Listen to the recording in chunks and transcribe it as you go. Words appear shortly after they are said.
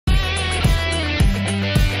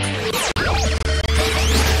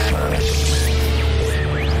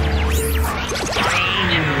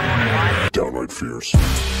fierce.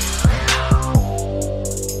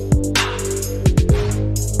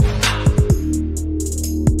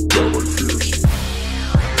 Downright fierce.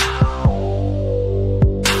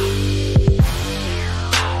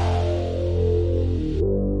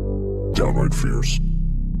 Downright fierce.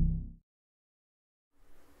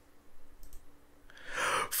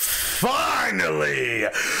 Finally,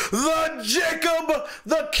 the Jacob,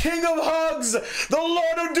 the King of Hugs, the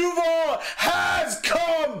Lord of Duval has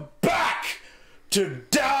come back to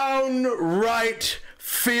Downright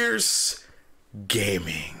Fierce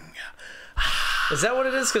Gaming. Is that what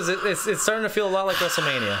it is? Because it's starting to feel a lot like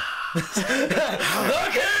WrestleMania. The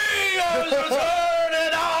King has returned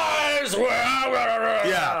and eyes.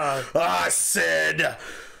 Yeah, I said.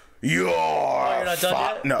 You're not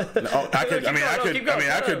done yet? No, I could.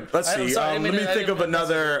 I could. Let's see. Let me think of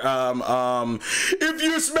another. If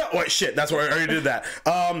you smell. Wait, shit. That's where I already did that.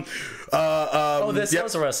 This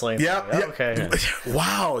was wrestling. Yeah. Okay.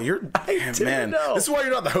 Wow, you're man. know. This is why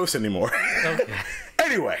you're not the host anymore. Okay.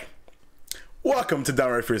 Anyway, welcome to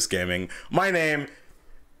Downright Fierce Gaming. My name,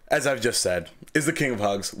 as I've just said, is the King of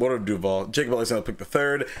Hugs, Lord of Duval, Jacob Alexander Pick the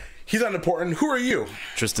Third. He's unimportant. Who are you?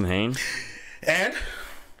 Tristan Hain. And.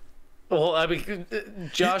 Well, I mean,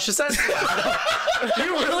 Josh Asensio.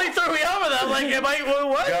 You really threw me off with that. Like, am I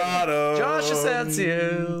what? Got him. Josh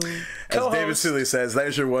Asensio. As David Seeley says,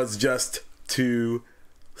 that sure was just too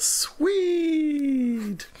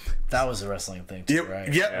sweet. That was a wrestling thing, too,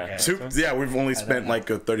 right? Yep. Okay. Yeah, we've only spent like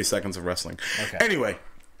 30 seconds of wrestling. Okay. Anyway,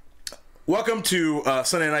 welcome to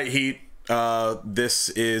Sunday Night Heat. This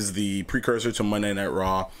is the precursor to Monday Night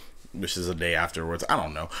Raw, which is a day afterwards. I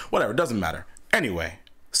don't know. Whatever. Doesn't matter. Anyway.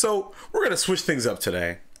 So we're gonna switch things up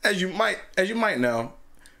today. As you might know,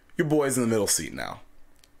 your boy's in the middle seat now.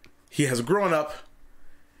 He has grown up.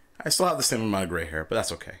 I still have the same amount of gray hair, but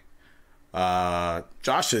that's okay.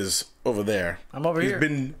 Josh is over there. I'm over here. He's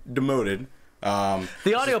been demoted.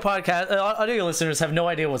 The audio audio listeners have no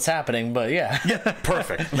idea what's happening, but yeah.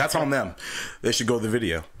 Perfect. That's on them. They should go to the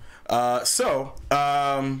video.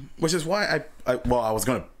 Which is why I was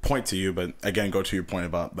going to point to you, but again, go to your point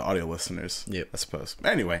about the audio listeners. Yep. I suppose.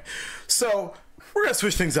 Anyway, so we're going to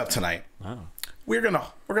switch things up tonight. Wow. We're going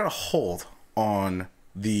to hold on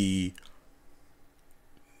the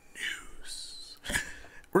news.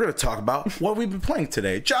 We're going to talk about what we've been playing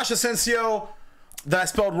today. Josh Asensio, that I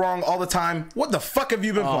spelled wrong all the time. What the fuck have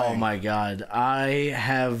you been playing? Oh my god.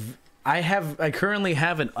 I currently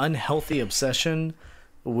have an unhealthy obsession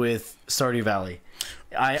with Stardew Valley.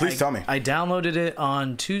 Please tell me. I downloaded it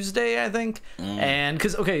on Tuesday, I think, and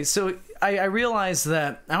so I realized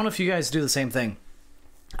that I don't know if you guys do the same thing.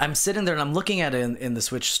 I'm sitting there and I'm looking at it in the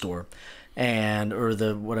Switch store, or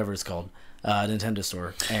the whatever it's called, Nintendo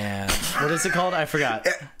store, and what is it called? I forgot.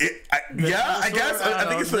 I guess I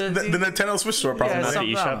think it's the Nintendo Switch store. Probably not the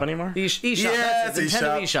eShop anymore. eShop. Yeah, it's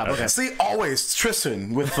Nintendo eShop. Okay. See, always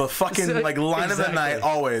Tristan with the fucking like line of the night.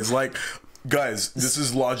 Always like. Guys, this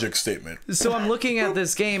is logic statement. So I'm looking at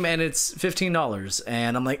this game and it's $15,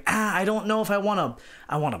 and I'm like, I don't know if I want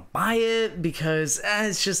to buy it because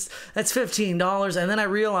it's just that's $15. And then I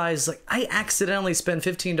realized like I accidentally spend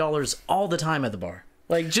 $15 all the time at the bar.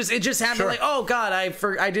 Like it just happened. Sure. Like, oh god,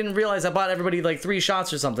 I didn't realize I bought everybody like 3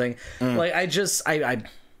 shots or something. Like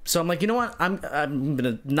so I'm like, you know what? I'm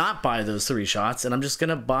gonna not buy those 3 shots, and I'm just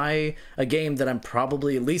gonna buy a game that I'm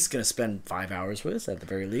probably at least gonna spend 5 hours with at the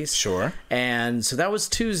very least. Sure. And so that was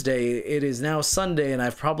Tuesday. It is now Sunday, and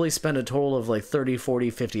I've probably spent a total of like 30, 40,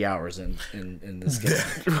 50 hours in this game.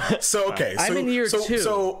 So okay, I'm in year 2.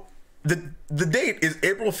 So the date is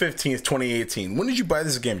April 15th, 2018. When did you buy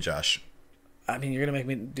this game, Josh? I mean, you're gonna make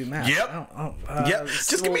me do math. Yep. Yep.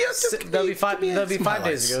 Just give me a. That'd be 5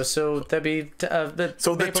 days ago. So that'd be April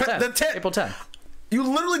 10th. You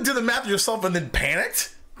literally did the math yourself and then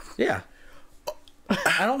panicked. Yeah.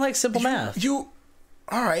 I don't like simple math. All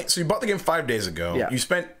right. So you bought the game 5 days ago. Yeah. You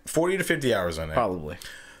spent 40 to 50 hours on it. Probably.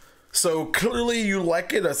 So clearly you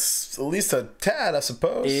like it at least a tad, I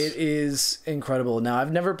suppose. It is incredible. Now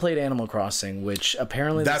I've never played Animal Crossing, which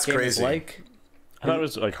apparently this game is like. I thought it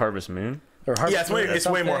was like Harvest Moon. It's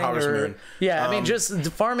way more Harvest Moon. Yeah, I mean, just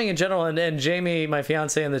farming in general. And Jamie, my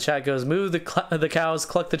fiance in the chat, goes, "Move the cows,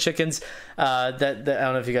 cluck the chickens." That I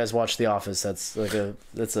don't know if you guys watch The Office. That's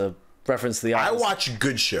a reference to The Office. I watch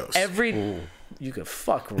good shows. You could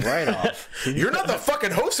fuck right off. You're not the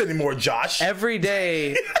fucking host anymore, Josh. Every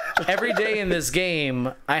day in this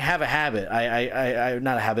game, I have a habit. I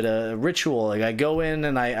not a habit, a ritual. Like I go in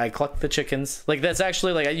and I cluck the chickens. Like that's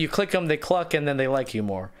actually like you click them, they cluck, and then they like you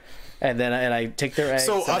more. And then I take their eggs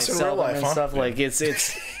and I sell them and stuff. Like it's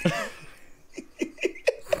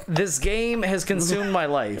this game has consumed my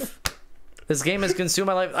life. This game has consumed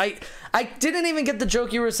my life. I didn't even get the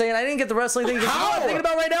joke you were saying. I didn't get the wrestling thing. You know what I'm thinking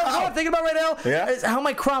about right now? How I'm thinking about right now? Yeah. Is how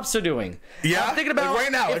my crops are doing. Yeah. I'm thinking about like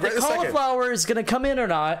right now, if like right the this second. cauliflower is gonna come in or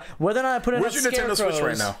not. Whether or not I put in Where's your Nintendo Switch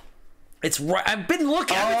right now? It's right. I've been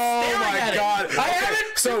looking. I've been staring at God. it. I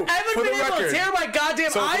haven't been able to tear my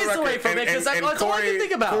goddamn eyes away from it because that's all I can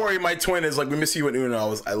think about. Corey, my twin, is like, we miss you at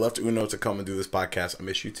Uno. I left Uno to come and do this podcast. I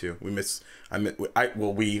miss you too.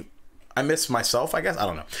 I miss myself, I guess. I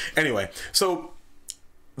don't know. Anyway, so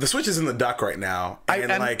the Switch is in the dock right now.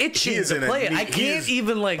 And I'm itching to play it. I can't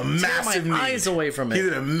even like tear my eyes away from it. He's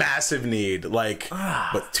in a massive need. Like,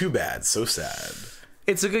 but too bad. So sad.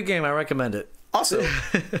 It's a good game. I recommend it. Also,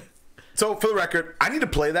 so for the record, I need to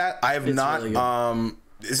play that. I have not. Really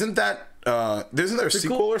Isn't there a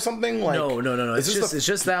sequel or something? Like, no. It's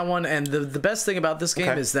just that one. And the best thing about this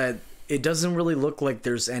game is that it doesn't really look like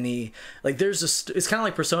there's any it's kind of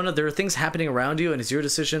like Persona. There are things happening around you, and it's your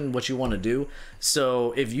decision what you want to do.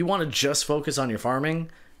 So if you want to just focus on your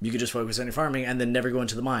farming, you could just focus on your farming and then never go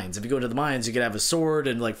into the mines. If you go into the mines, you could have a sword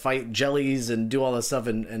and like fight jellies and do all that stuff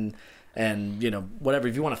and you know, whatever.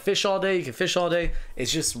 If you want to fish all day, you can fish all day.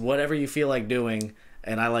 It's just whatever you feel like doing.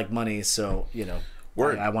 And I like money, so you know,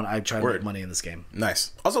 I try to make money in this game.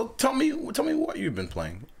 Nice. Also, tell me what you've been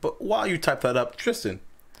playing. But while you type that up, Tristan.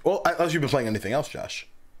 Well, unless you've been playing anything else, Josh.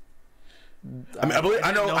 I know.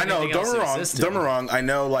 Don't get me wrong. I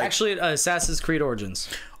know, like, actually, Assassin's Creed Origins.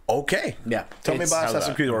 Okay. Yeah. Tell me about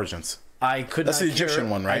Assassin's Creed Origins. That's the Egyptian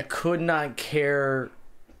one, right? I could not care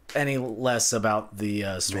any less about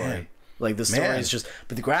the story. Man. Like the story is just,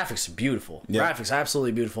 but the graphics are beautiful. Yeah. Graphics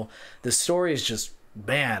absolutely beautiful. The story is just,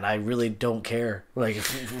 man, I really don't care. Like,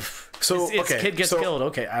 kid gets killed.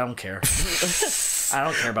 Okay, I don't care. I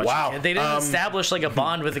don't care about your kid. They didn't establish like a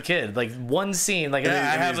bond with the kid. Like one scene, like I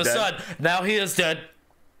have a son. Now he is dead.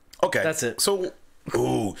 Okay, that's it. So,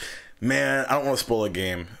 ooh, man, I don't want to spoil a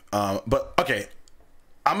game. But okay,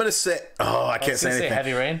 I'm gonna say. Oh, I can't say anything. Say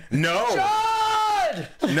Heavy Rain. No. Sean!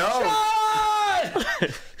 No.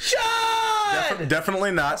 Sean!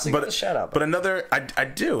 Definitely not. But shout out. But another, I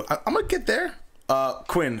do. I'm gonna get there.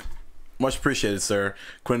 Quinn. Much appreciated, sir.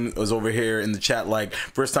 Quinn was over here in the chat like,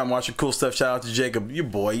 first time watching cool stuff. Shout out to Jacob, your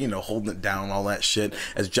boy, you know, holding it down, all that shit.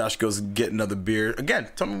 As Josh goes to get another beer. Again,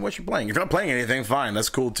 tell me what you're playing. If you're not playing anything, fine. That's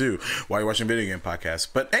cool too. While you're watching video game podcasts.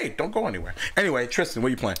 But hey, don't go anywhere. Anyway, Tristan, what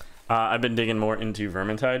are you playing? I've been digging more into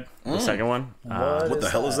Vermintide, the second one. What the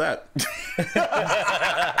hell is that?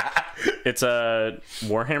 It's a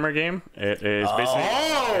Warhammer game. It is basically.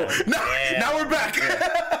 Oh! Now we're back!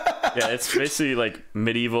 Yeah, it's basically like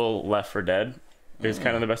medieval Left 4 Dead. Is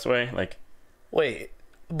kind of the best way. Like, wait,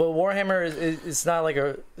 but Warhammer is not like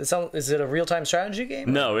is it a real time strategy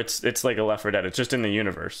game? No, it's like a Left 4 Dead. It's just in the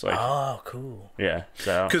universe. Like, oh, cool. Yeah,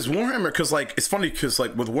 so because like it's funny because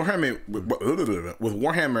like with Warhammer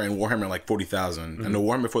and Warhammer like 40,000, and the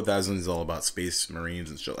Warhammer 40,000 is all about space marines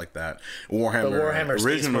and shit like that. Warhammer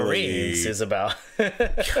Space Marines is about. God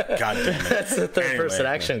damn it! That's the third person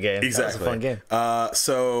action game. Exactly, that was a fun game.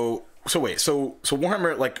 So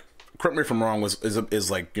Warhammer, like, correct me if I'm wrong, is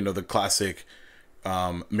like, you know, the classic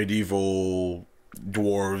medieval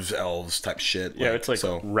dwarves, elves type shit. Yeah, it's like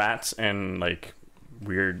rats and like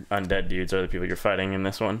weird undead dudes are the people you're fighting in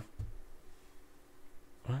this one.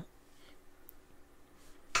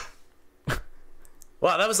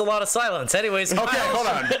 Wow, that was a lot of silence. Anyways, okay, hold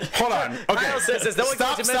on. Okay, Kyle says no one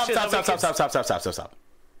stop.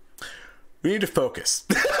 We need to focus.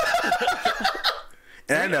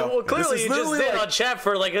 And I know. Well, clearly you just did on chat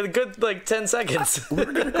for like a good 10 seconds.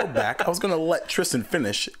 We're gonna go back. I was gonna let Tristan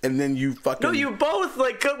finish, and then you fucking. No, you both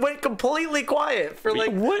like went completely quiet for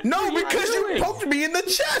like what? No, because you poked me in the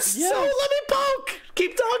chest. Yes. So let me poke.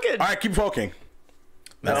 Keep talking. All right, keep poking.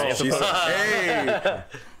 That's what she said. Hey,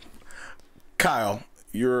 Kyle,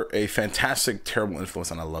 you're a fantastic, terrible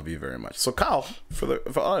influence, and I love you very much. So, Kyle, for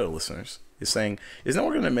all our listeners, is saying, is no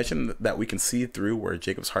one going to mention that we can see through where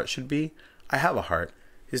Jacob's heart should be? I have a heart.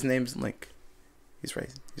 His name's Link. He's right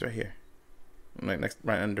here.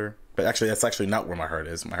 Right under. But actually, that's actually not where my heart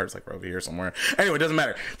is. My heart's like right over here somewhere. Anyway, it doesn't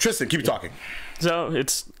matter. Tristan, keep talking. So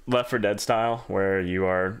it's Left 4 Dead style, where you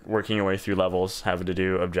are working your way through levels, having to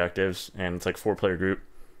do objectives, and it's like 4-player group.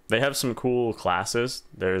 They have some cool classes.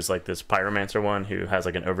 There's like this pyromancer one who has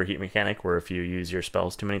like an overheat mechanic, where if you use your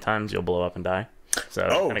spells too many times, you'll blow up and die. So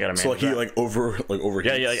kind of got to manage he that.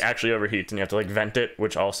 overheats. Yeah, like actually overheats, and you have to like vent it,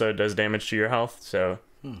 which also does damage to your health. So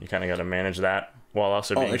you kind of got to manage that while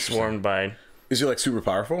also being swarmed by. Is he like super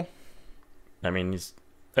powerful? I mean, he's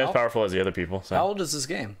as powerful as the other people. So. How old is this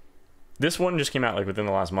game? This one just came out like within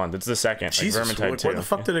the last month. It's the second. Jesus, like Vermintide 2. where the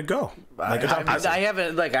fuck did it go? Like, I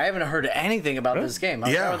haven't heard anything about this game.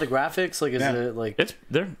 How are the graphics? Like, is it like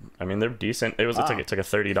they're decent. It's like a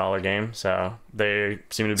 $30 game, so they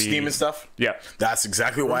seem to be Steam and stuff. Yeah, That's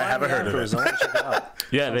exactly why I haven't heard of it. Check it out.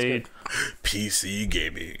 yeah. PC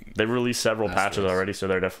gaming. They released several patches already, so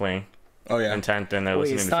they're definitely intent and they're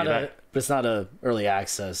listening to feedback. But it's not a early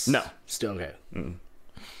access. No, still okay.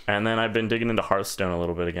 And then I've been digging into Hearthstone a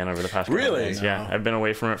little bit again over the past couple of days. Yeah, I've been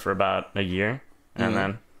away from it for about a year, and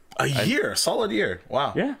then a solid year.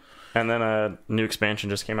 Wow. Yeah. And then a new expansion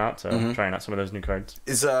just came out, so trying out some of those new cards.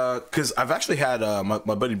 Is because I've actually had my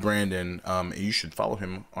buddy Brandon. You should follow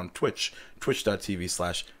him on Twitch,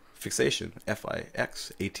 twitch.tv/fixation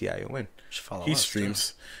FIXATION. He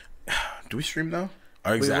streams. Do we stream though?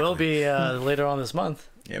 Oh, exactly. We will be later on this month.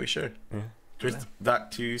 Yeah, we should. Yeah.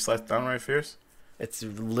 Twitch.tv/downrightfierce. It's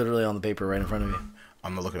literally on the paper right in front of you.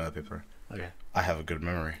 I'm not looking at the paper. Okay. I have a good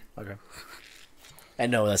memory. Okay.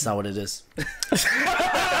 And no, that's not what it is.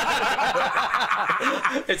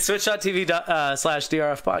 It's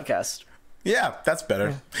twitch.tv/DRF podcast. Yeah, that's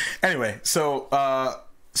better. Anyway, so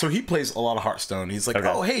he plays a lot of Hearthstone. He's like,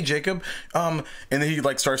 "Oh, hey, Jacob," and then he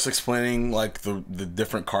like starts explaining like the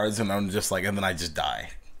different cards, and I'm just like, and then I just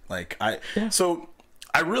die. Like so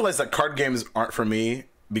I realized that card games aren't for me.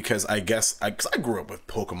 Because I guess I grew up with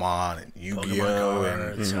Pokemon and Yu-Gi-Oh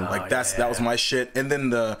and like that was my shit. And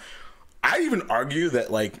then I even argue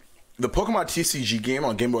that like the Pokemon TCG game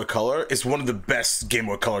on Game Boy Color is one of the best Game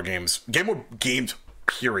Boy Color games. Game Boy games,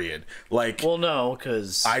 period. Like, well, no,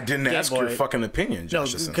 because I didn't ask your fucking opinion,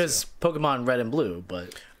 Josh. No, because Pokemon Red and Blue,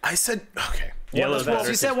 but I said okay. Well,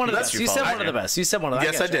 you said one of the best. You said one of the best. You said one of the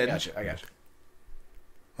best. Yes, I did. I got you.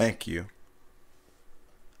 Thank you.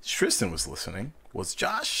 Tristan was listening. Was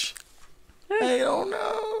Josh? I don't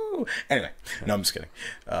know. Anyway, no, I'm just kidding.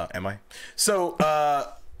 Am I? So,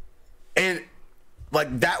 and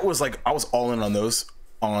like that was like I was all in on those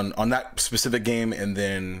on that specific game, and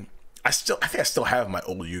then I think I still have my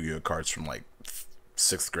old Yu-Gi-Oh cards from like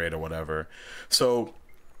 6th grade or whatever. So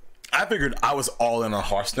I figured I was all in on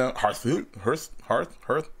Hearthstone. Hearthstone.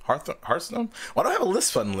 Why do I have a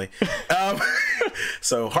list suddenly?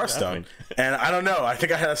 So Hearthstone, and I don't know. I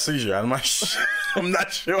think I had a seizure. I'm not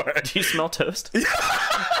sure. Do you smell toast?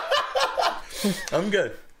 I'm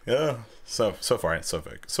good. Yeah. So far so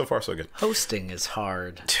good. Hosting is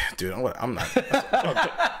hard, dude. I'm not.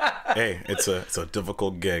 Hey, it's a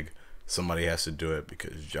difficult gig. Somebody has to do it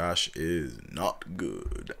because Josh is not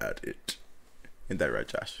good at it. Isn't that right,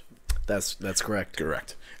 Josh? That's correct.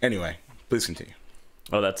 Correct. Anyway, please continue.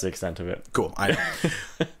 Oh, that's the extent of it. Cool. I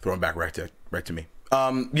throwing back right to me.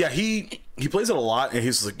 Yeah, he plays it a lot, and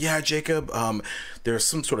he's like, "Yeah, Jacob, there's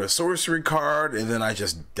some sort of sorcery card," and then I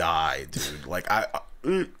just die, dude. Like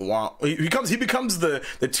he becomes the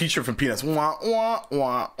teacher from Peanuts. Wah, wah,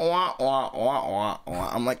 wah, wah, wah, wah,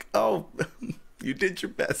 wah. I'm like, oh, you did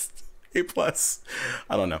your best. A+.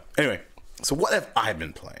 I don't know. Anyway, so what have I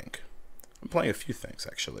been playing? I'm playing a few things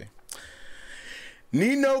actually.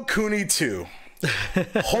 Ni no Kuni 2.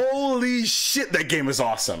 Holy shit, that game is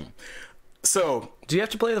awesome. So, do you have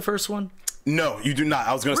to play the first one? No, you do not.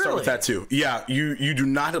 I was going to start with that too. Yeah, you do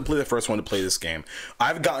not have to play the first one to play this game.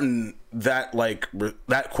 I've gotten that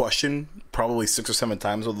that question probably 6 or 7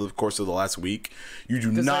 times over the course of the last week. You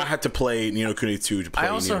do not have to play Ni no Kuni 2 to play. I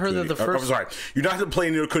also heard that the first. Sorry, you don't have to play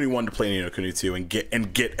Ni no Kuni 1 to play Ni no Kuni 2 and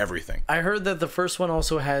get everything. I heard that the first one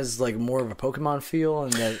also has like more of a Pokemon feel,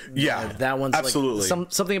 and that that one's absolutely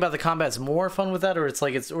like, something about the combat's more fun with that, or it's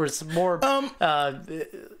more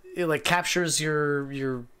it like captures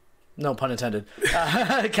your. No pun intended.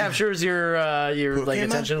 Captures your like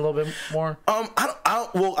attention a little bit more.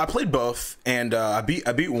 I played both, and I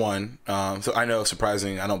beat one. So I know,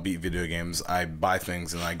 surprising, I don't beat video games. I buy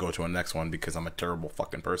things and I go to a next one because I'm a terrible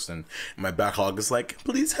fucking person. My backlog is like,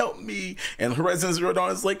 please help me. And Horizon Zero Dawn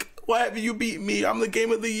is like, why have you beat me? I'm the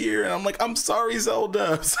game of the year. And I'm like, I'm sorry,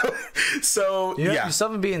 Zelda. So yeah. You still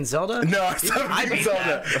haven't beaten Zelda? No, I still haven't beaten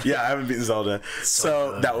Zelda. Yeah, I haven't beaten Zelda.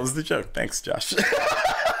 So that was the joke. Thanks, Josh.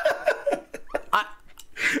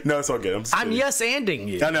 No, it's all good. I'm yes-anding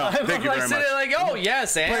you. I know. Thank you very much. Like, oh,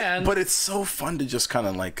 yes, and. But it's so fun to just kind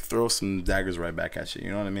of like throw some daggers right back at you.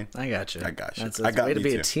 You know what I mean? I got you. That's a way to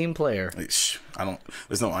be a team player. I don't.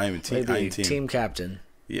 There's no I am a team. I am team captain.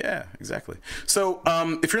 Yeah, exactly. So,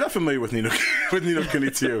 if you're not familiar with Ni no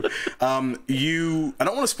Kuni 2, I don't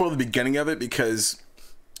want to spoil the beginning of it because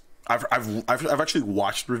I've actually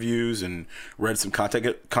watched reviews and read some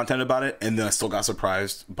content about it, and then I still got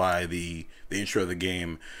surprised by the intro of the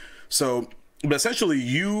game. So, but essentially,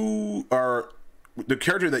 you are the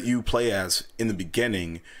character that you play as in the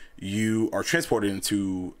beginning, you are transported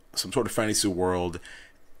into some sort of fantasy world,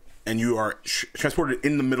 and you are transported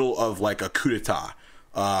in the middle of like a coup d'etat.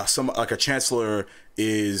 Like a chancellor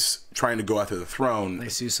is trying to go after the throne.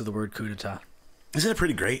 Nice use of the word coup d'etat. Isn't it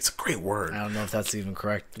pretty great? It's a great word. I don't know if that's even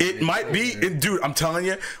correct. It might be. Dude, I'm telling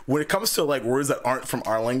you, when it comes to like words that aren't from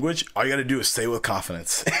our language, all you got to do is say it with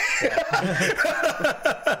confidence.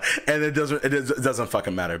 And it doesn't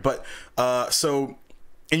fucking matter. But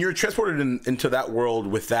and you're transported into that world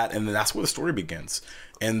with that, and then that's where the story begins.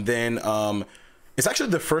 And then it's actually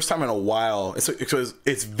the first time in a while.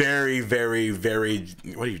 It's very, very, very.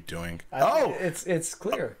 What are you doing? It's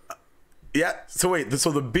clear. Yeah. So wait. So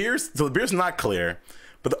the beer's not clear,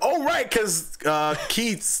 but because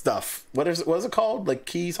key stuff. What is it called? Like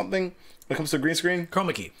key something when it comes to green screen.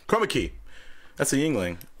 Chroma key. Chroma key. That's a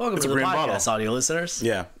Yingling. Welcome it's to a the green podcast, bottle. audio listeners.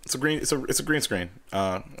 Yeah, it's a green screen.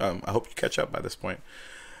 I hope you catch up by this point.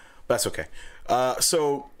 But that's okay.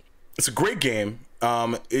 So it's a great game.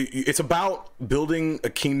 It's about building a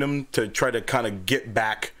kingdom to try to kind of get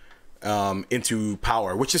back into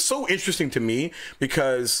power, which is so interesting to me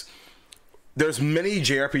because there's many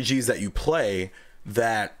JRPGs that you play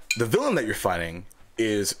that the villain that you're fighting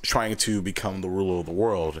is trying to become the ruler of the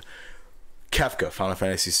world. Kefka, Final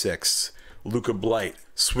Fantasy VI, Luca Blight,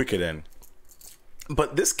 Suikoden.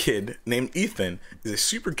 But this kid named Ethan is a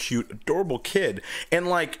super cute, adorable kid, and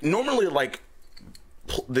like normally, like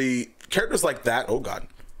the characters like that. Oh God,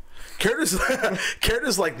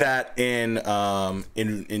 characters like that in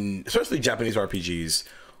especially Japanese RPGs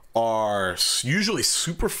are usually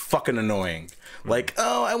super fucking annoying. Like,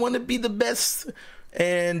 oh, I want to be the best,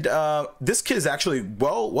 and this kid is actually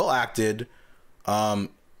well acted.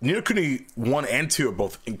 Ni no Kuni 1 and 2 are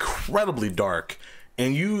both incredibly dark,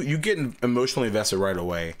 and you get emotionally invested right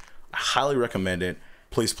away. I highly recommend it.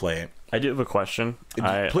 Please play it. I do have a question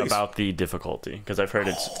about the difficulty, because I've heard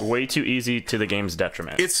it's way too easy to the game's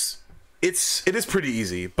detriment. It is pretty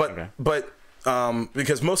easy, but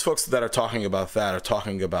because most folks that are talking about that are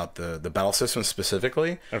talking about the battle system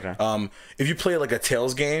specifically. Okay. If you play like a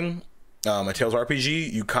Tales game, a Tales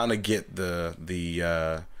RPG, you kind of get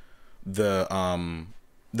the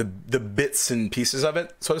bits and pieces of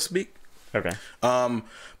it, so to speak. Okay.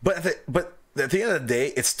 But at the end of the day,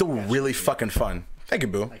 it's still really fucking fun. Thank you,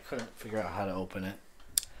 Boo. I couldn't figure out how to open it.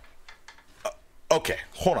 Okay,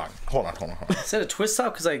 hold on. Is that a twist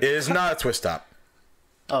top? Because It is not a twist top.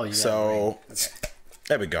 Oh, you got a ring. Okay.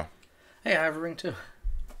 There we go. Hey, I have a ring too.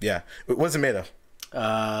 Yeah. What's it made of?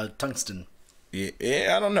 Tungsten.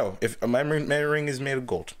 Yeah, I don't know. If my ring is made of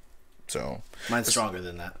gold. So Mine's stronger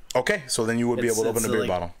than that. okay, so then you would be able to open a beer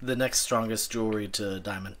bottle. The next strongest jewelry to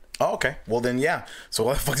diamond. Oh, okay. Well then, yeah. So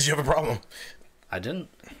why the fuck did you have a problem? I didn't.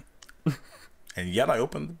 And yet I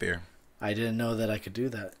opened the beer. I didn't know that I could do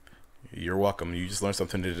that. You're welcome. You just learned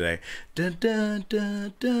something today. Dun, dun,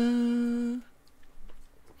 dun, dun.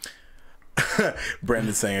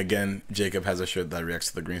 Brandon saying again, Jacob has a shirt that reacts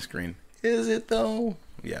to the green screen. Is it though?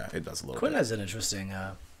 Yeah, it does a little Quinn bit. has an interesting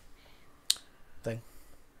thing.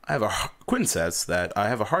 Quinn says that I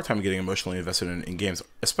have a hard time getting emotionally invested in games,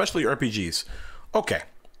 especially RPGs. Okay.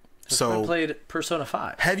 So I played Persona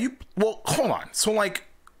 5. Have you? Well, hold on.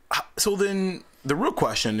 So then the real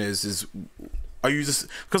question is are you just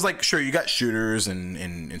because like sure you got shooters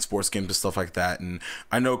and sports games and stuff like that, and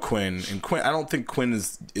I know Quinn I don't think Quinn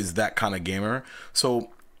is that kind of gamer. So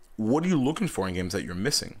what are you looking for in games that you're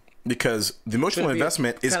missing? Because the emotional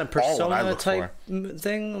investment is kind of all what I Persona look type for.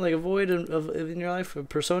 thing, like a void in your life, a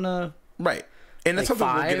Persona. Right. And that's Like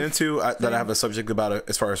something we'll get 5 into that I have a subject about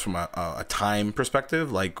as far as from a time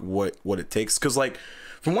perspective, like what it takes. Because like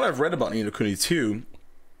from what I've read about Ni no Kuni 2,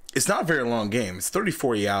 it's not a very long game. It's 30,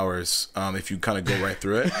 40 hours if you kind of go right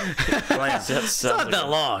through it. Like, It's not that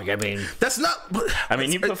long. I mean, that's not. I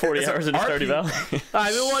mean, you put 40 hours into Stardew Valley.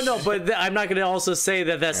 I mean, well, no, but I'm not going to also say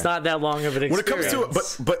that that's not that long of an experience. When it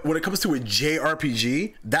comes to but when it comes to a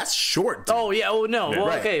JRPG, that's short. Dude. Oh yeah. Oh no. Well,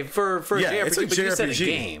 Right. okay. For a JRPG, it's a but you said a JRPG.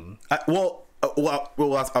 game.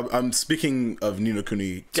 I'm speaking of Ni no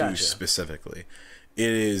Kuni 2 Gotcha. specifically. It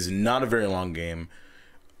is not a very long game.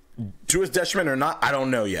 To its detriment or not, I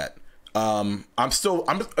don't know yet. I'm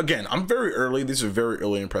very early. These are very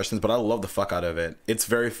early impressions, but I love the fuck out of it. It's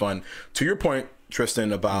very fun. To your point,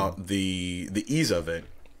 Tristan, about the ease of it.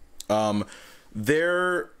 I've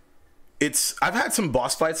had some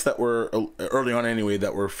boss fights that were early on anyway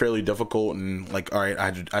that were fairly difficult, and like, all right, I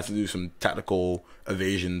had to do some tactical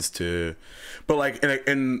evasions but like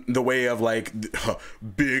in the way of like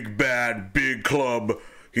big bad big club,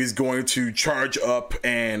 he's going to charge up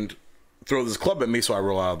and throw this club at me, so I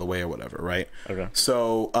roll out of the way or whatever, right? Okay.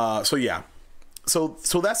 So yeah,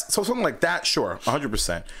 that's something like that, sure,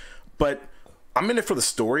 100%. But I'm in it for the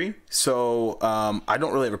story, so I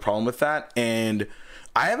don't really have a problem with that. And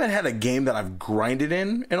I haven't had a game that I've grinded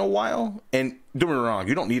in a while. And don't get me wrong,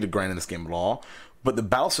 you don't need to grind in this game at all. But the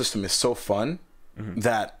battle system is so fun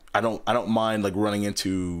that I don't mind like running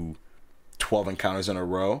into 12 encounters in a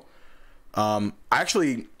row. I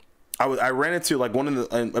ran into like one of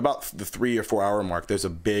the about the 3 or 4 hour mark. There's a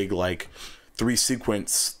big like 3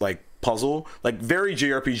 sequence like puzzle, like very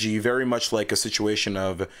JRPG, very much like a situation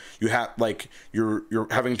of you have like you're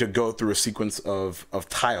having to go through a sequence of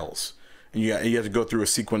tiles, and you have to go through a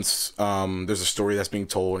sequence. There's a story that's being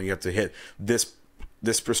told, and you have to hit this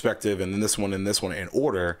perspective and then this one in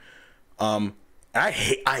order.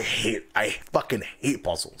 I fucking hate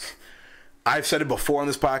puzzles. I've said it before on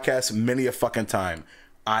this podcast many a fucking time.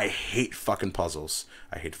 I hate fucking puzzles.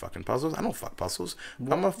 I hate fucking puzzles. I don't fuck puzzles.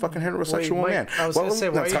 I'm a fucking heterosexual man. I was gonna say,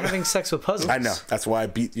 why are you having sex with puzzles? I know. That's why I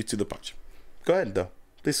beat you to the punch. Go ahead, though.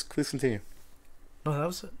 Please continue. No, that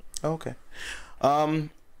was it. Oh, okay.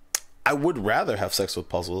 I would rather have sex with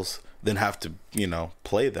puzzles than have to,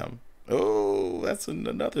 play them. Oh, that's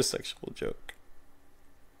another sexual joke.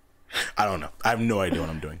 I don't know. I have no idea what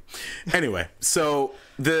I'm doing. Anyway, so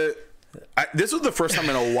this was the first time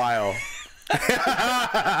in a while.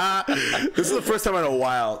 This is the first time in a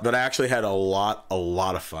while that I actually had a lot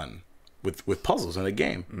of fun with puzzles in a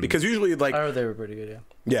game, because usually like I heard they were pretty good.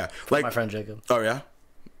 Yeah, like my friend Jacob. Oh yeah.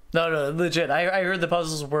 No, legit. I heard the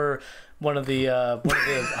puzzles were one of the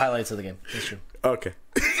highlights of the game. That's true. Okay.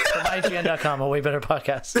 From IGN.com, a way better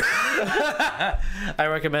podcast. I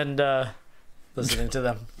recommend listening to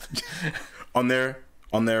them on their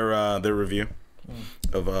review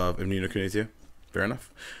of Ni no Kuni 2. Fair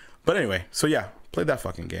enough. But anyway, so yeah, played that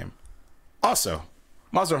fucking game. Also,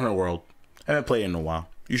 Monster Hunter World. I haven't played it in a while.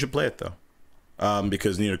 You should play it though,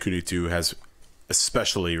 because Ni no Kuni 2 has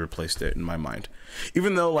especially replaced it in my mind.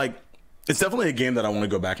 Even though like it's definitely a game that I want to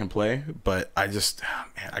go back and play, but I just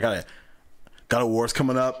God of War's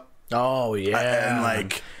coming up. Oh yeah, and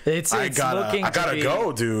like I gotta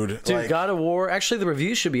go, dude. Dude, like, God of War. Actually, the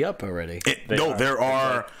reviews should be up already. There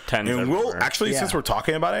are like 10 and we'll everywhere. actually since we're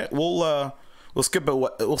talking about it, we'll skip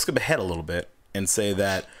ahead a little bit and say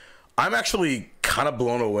that I'm actually kind of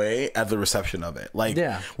blown away at the reception of it. Like,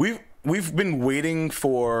 we've been waiting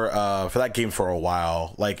for that game for a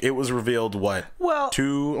while. Like, it was revealed almost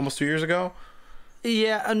 2 years ago.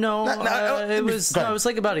 Yeah, no, it was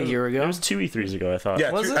like about a year ago. It was 2 E3s ago, I thought.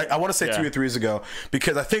 Yeah, was it? I want to say 2 E3s ago,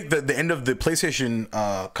 because I think that the end of the PlayStation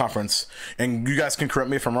conference, and you guys can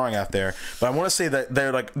correct me if I'm wrong out there, but I want to say that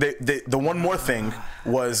they're like the one more thing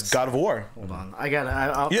was God of War. Hold on, I got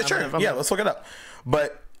it. Yeah, sure. Let's look it up.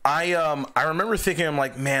 But I remember thinking, I'm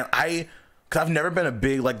like, man, because I've never been a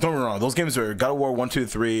big, like, don't get me wrong, those games are God of War 1, 2,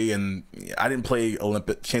 3, and I didn't play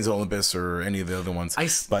Chains of Olympus or any of the other ones.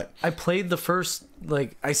 I played the first,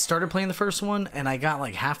 like, I started playing the first one, and I got,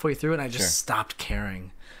 like, halfway through, and I just stopped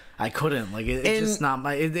caring. I couldn't. Like, it's just not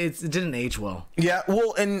my, it didn't age well. Yeah,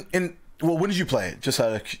 well, well, when did you play it? Just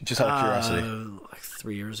out of curiosity. Like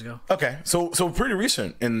 3 years ago. Okay, so pretty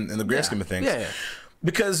recent in the grand scheme of things. Yeah.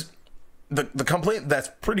 Because the complaint that's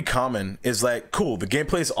pretty common is like, cool, the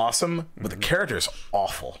gameplay is awesome, but the character is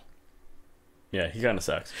awful. Yeah, he kind of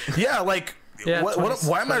sucks. Yeah, like, Yeah,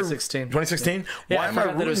 why am I 2016? 2016? Yeah, why I am I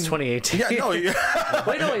forgot that it was 2018. Yeah, no.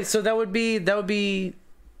 Wait. So that would be.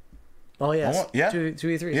 Oh yes. Yeah. Two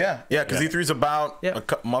E3s. Yeah, because E3's about a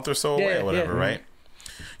month or so away or whatever, right?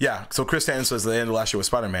 Yeah. So Chris Stanton says the end of last year was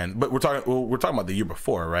Spider-Man, but we're talking about the year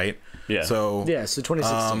before, right? Yeah. So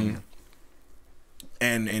 2016.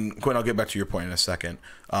 And Quinn, I'll get back to your point in a second,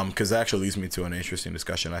 because that actually leads me to an interesting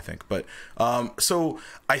discussion, I think. But so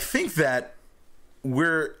I think that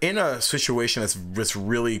we're in a situation that's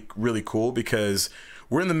really, really cool, because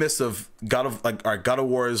we're in the midst of God of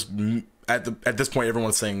War's at this point.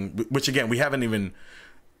 Everyone's saying, which again we haven't even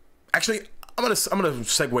actually. I'm gonna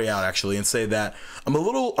segue out actually and say that I'm a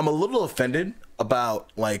little offended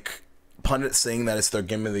about like pundits saying that it's their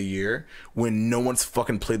game of the year when no one's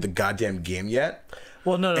fucking played the goddamn game yet.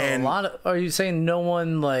 Well, no. And a lot of. Are you saying no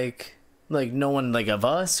one like no one like of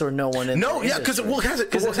us, or no one in no? the Yeah, because industry?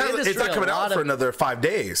 it's not coming out for another 5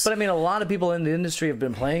 days. But I mean, a lot of people in the industry have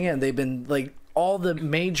been playing it, and they've been like, all the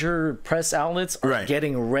major press outlets are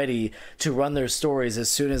getting ready to run their stories as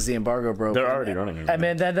soon as the embargo broke. They're already running. I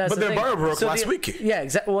mean, that's but the embargo broke last week. Yeah,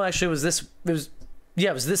 exactly. Well, actually, it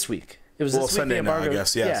was this week. It was Well, this week, Sunday the now, I embargo.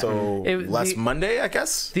 guess. Yeah. So last Monday, I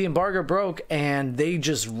guess. The embargo broke, and they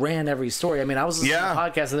just ran every story. I mean, I was listening to the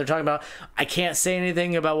podcast, and they're talking about, I can't say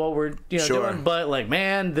anything about what we're doing, but like,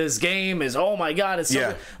 man, this game is, oh my god, it's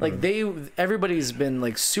so good. Like everybody's been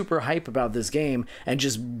like super hype about this game and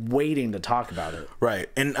just waiting to talk about it. Right,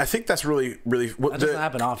 and I think that's really That doesn't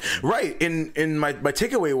happen often. Right, and my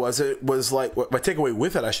takeaway was like my takeaway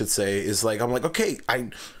with it, I should say, is like I'm like, okay,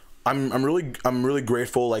 I'm really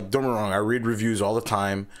grateful. Like, don't get me wrong, I read reviews all the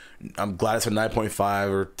time. I'm glad it's a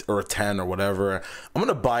 9.5 or a 10 or whatever. I'm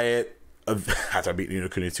gonna buy it after I beat Ni no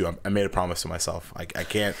Kuni 2. I made a promise to myself. I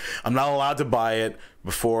can't. I'm not allowed to buy it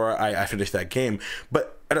before I finish that game.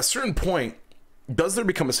 But at a certain point, does there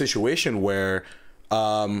become a situation where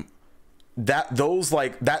that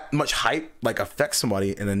much hype like affects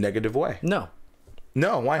somebody in a negative way? No.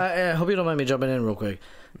 Why? I hope you don't mind me jumping in real quick.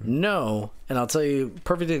 No, and I'll tell you,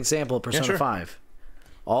 perfect example, Persona 5.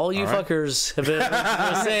 All you fuckers have been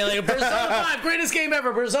saying like Persona 5, greatest game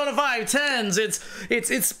ever. Persona 5, 10s.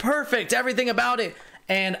 It's perfect. Everything about it.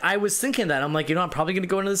 And I was thinking that I'm like, I'm probably gonna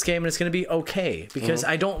go into this game and it's gonna be okay because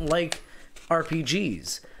I don't like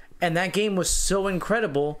RPGs. And that game was so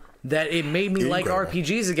incredible that it made me like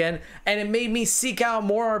RPGs again, and it made me seek out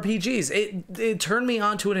more RPGs. It turned me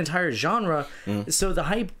onto an entire genre, so the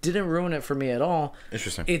hype didn't ruin it for me at all.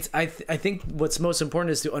 Interesting. I think what's most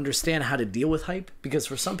important is to understand how to deal with hype, because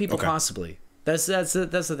for some people possibly that's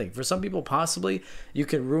the thing. For some people possibly you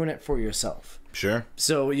can ruin it for yourself. Sure.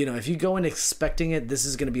 So if you go in expecting this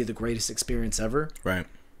is going to be the greatest experience ever, right?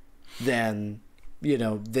 Then you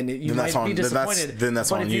might be disappointed. Then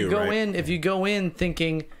that's on you. If you go in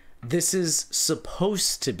thinking this is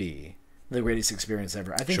supposed to be the greatest experience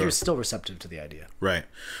ever, I think you're still receptive to the idea. Right.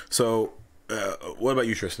 So, what about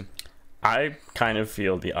you, Tristan? I kind of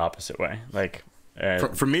feel the opposite way. Like,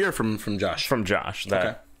 from me or from Josh? From Josh.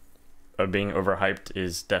 That being overhyped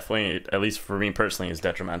is definitely, at least for me personally, is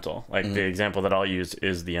detrimental. Like, the example that I'll use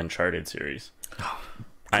is the Uncharted series.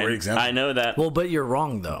 Great example. I know that. Well, but you're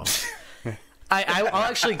wrong, though. I'll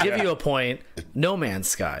actually give you a point. No Man's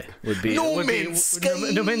Sky would be No Man's Sky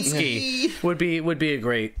would be a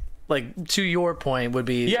great, like, to your point, would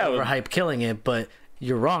be overhype killing it, but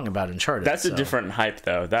you're wrong about Uncharted. That's a different hype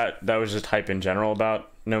though. That was just hype in general about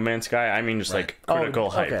No Man's Sky. I mean just like critical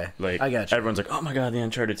hype. Okay. Like I got you. Everyone's like, "Oh my god, the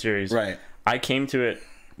Uncharted series." Right. I came to it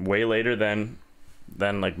way later than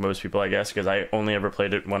like most people, I guess, because I only ever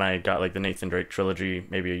played it when I got like the Nathan Drake trilogy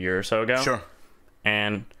maybe a year or so ago. Sure.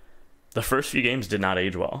 And the first few games did not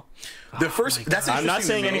age well. I'm not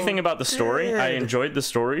saying anything about the story. I enjoyed the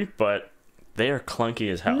story, but they are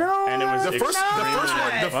clunky as hell. No, and it was the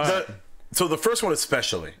first one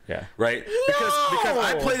especially. Yeah. Right? Because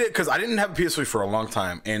I played it because I didn't have a PS3 for a long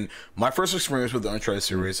time, and my first experience with the Uncharted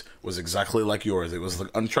series was exactly like yours. It was the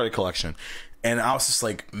Uncharted collection. And I was just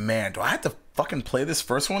like, man, do I have to fucking play this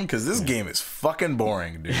first one? Because this game is fucking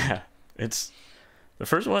boring, dude. Yeah. It's the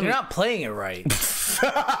first one. You're not playing it right.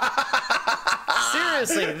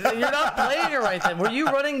 Seriously, you're not playing it right then. Were you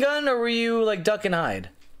running gun or were you like duck and hide?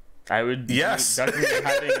 I would ducking and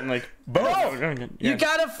hiding and like both. You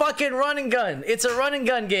gotta fucking run and gun. It's a run and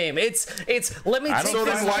gun game. It's let me take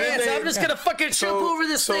this chance. I'm just gonna fucking jump over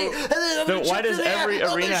this thing and then I'm gonna why does every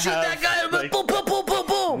arena shoot have that guy? like, boom, boom, boom, boom,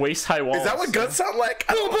 boom. waist high walls? Is that what guns sound like?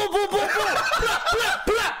 Boom, boom, boom, boom, boom. Blah, blah,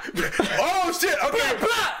 blah. Oh shit! Okay, Blah,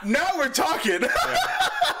 blah. now we're talking.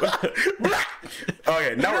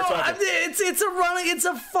 Okay, now we're talking. It's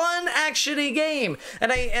a fun actiony game,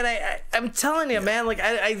 and I'm telling you, man. Like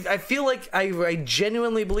I feel like I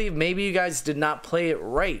genuinely believe maybe you guys did not play it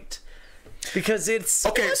right, because it's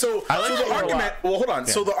okay. So the argument. Well, hold on.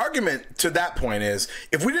 Yeah. So the argument to that point is,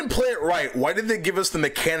 if we didn't play it right, why did they give us the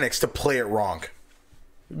mechanics to play it wrong?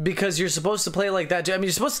 Because you're supposed to play like that. I mean,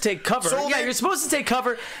 you're supposed to take cover. You're supposed to take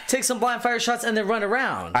cover, take some blind fire shots, and then run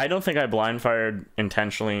around. I don't think I blind fired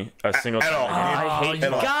intentionally a single time.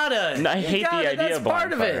 I hate the idea of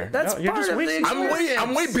blind fire. That's part of the experience.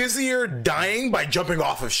 I'm way busier dying by jumping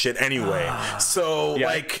off of shit anyway. So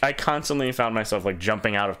like, I constantly found myself like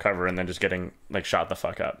jumping out of cover and then just getting like shot the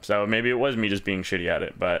fuck up. So maybe it was me just being shitty at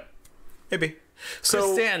it, but maybe.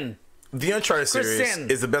 So Tristan. The Uncharted series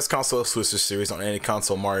is the best console exclusive series on any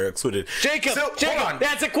console, Mario excluded. Jacob, hold on.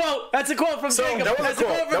 That's a quote. That's a quote from Jacob. That's a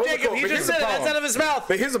quote from Jacob. He just said it. That's out of his mouth.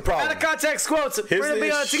 But here's the problem. Out of context quotes. We're going to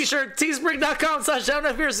be on a t-shirt.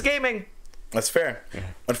 teespring.com/DownFierceGaming. That's fair.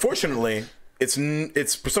 Unfortunately, it's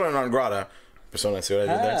persona non grata. Persona, see what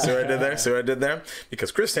I did there? See what I did there? See what I did there?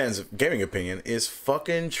 Because Tristan's gaming opinion is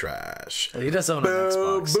fucking trash. Well, he does own an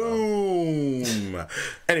Xbox. Boom.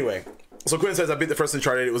 Anyway. So Quinn says, I beat the first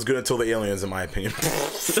Uncharted. It was good until the aliens, in my opinion.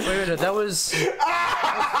 Wait a minute, that was...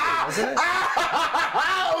 wasn't it?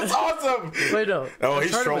 That was awesome. Wait, no. Oh, he's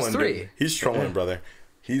Uncharted was trolling, 3. dude. He's trolling, brother.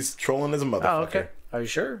 He's trolling as a motherfucker. Oh, okay. Are you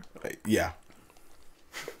sure? Yeah.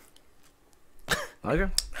 Okay.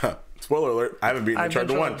 Spoiler alert, I haven't beaten I've been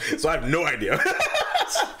Uncharted 1, so I have no idea. I'm It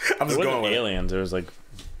just wasn't going with it. aliens. It was like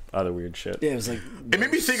other weird shit. Yeah, it was like. It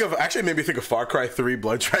made me think of Far Cry 3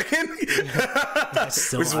 Blood Dragon. Which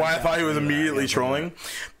is why I thought he was immediately trolling.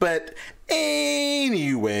 But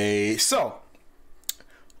anyway, so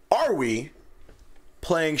are we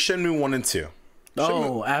playing Shenmue 1 and 2?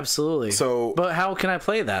 Oh, absolutely. So- but how can I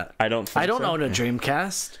play that? I don't think so. own a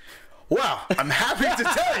Dreamcast. Well, I'm happy to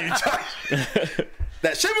tell you, Josh,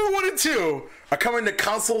 that Shenmue 1 and 2 are coming to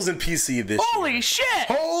consoles and PC this year. Holy shit!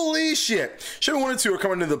 Holy shit! Shenmue 1 and 2 are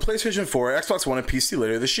coming to the PlayStation 4, Xbox One, and PC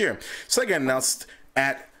later this year. Sega announced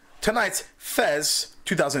at tonight's FES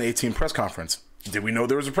 2018 press conference. Did we know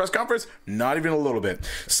there was a press conference? Not even a little bit.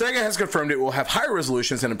 Sega has confirmed it will have higher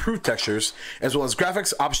resolutions and improved textures, as well as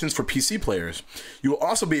graphics options for PC players. You will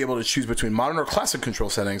also be able to choose between modern or classic control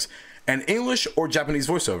settings, and English or Japanese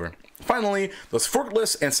voiceover. Finally, those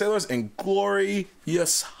forkless and sailors in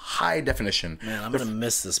glorious high definition. Man, I'm gonna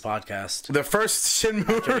miss this podcast. The first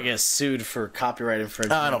Shenmue... I get sued for copyright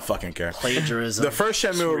infringement. I don't fucking care. Plagiarism. The first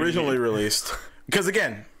Shenmue originally released... Because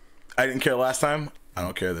again, I didn't care last time. I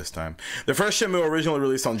don't care this time. The first Shenmue originally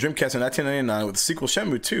released on Dreamcast in 1999, with the sequel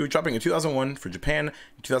Shenmue 2 dropping in 2001 for Japan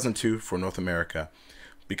and 2002 for North America.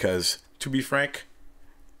 Because, to be frank,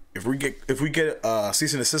 if we get a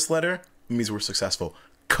cease and desist letter, it means we're successful.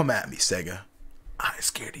 Come at me, Sega. I'm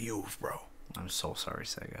scared of you, bro. I'm so sorry,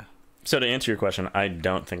 Sega. So to answer your question, I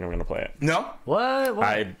don't think I'm going to play it. No? What?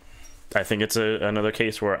 I think it's another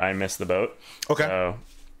case where I missed the boat. Okay.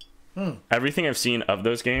 So everything I've seen of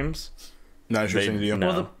those games, Not interesting to you? no.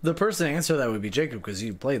 Well, the person to answer that would be Jacob, because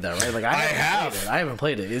you played that, right? Like I have. Played it. I haven't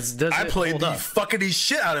played it. I played the fucking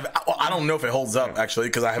shit out of it. I don't know if it holds up, actually,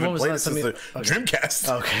 because I haven't was played the it since last the time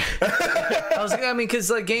Dreamcast. Okay. Because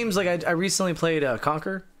like games, like I recently played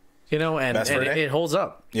Conquer, and it holds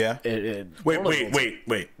up. Yeah. It totally holds up.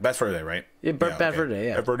 Wait. Bad Fur Day, right? Yeah, Bad Fur Day,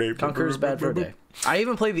 yeah. Bad Fur Day. Conquer's Bad Fur Day. I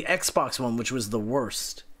even played the Xbox one, which was the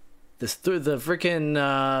worst. The freaking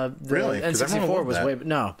Really? 'Cause everyone N64 loved was that. way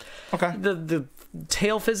no. Okay. The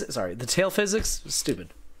tail physics. Sorry, the tail physics was stupid.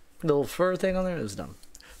 The little fur thing on there, it was dumb.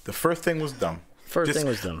 The first thing was dumb. Thing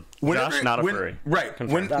was dumb. Josh, not a furry. Right.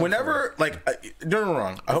 Whenever, like, don't get me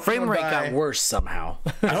wrong. I hope Frame you don't rate die. got worse somehow.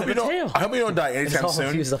 I hope you don't die anytime all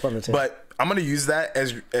soon. used up on the tail. But I'm gonna use that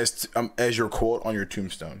as your quote on your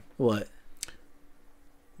tombstone. What?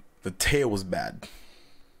 The tail was bad.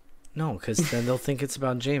 No, because then they'll think it's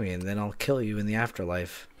about Jamie, and then I'll kill you in the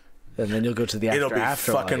afterlife, and then you'll go to the It'll be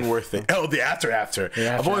afterlife. fucking worth it. Oh, the after.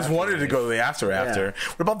 I've always wanted to go to the after.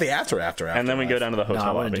 What about the after? And then we go down to the No, hotel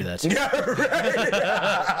I wouldn't lobby. do that.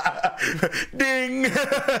 Yeah, right. Ding.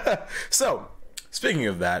 So, speaking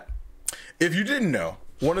of that, if you didn't know,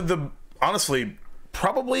 one of the, honestly,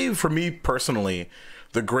 probably for me personally,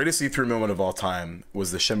 the greatest E3 moment of all time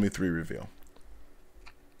was the Shenmue 3 reveal.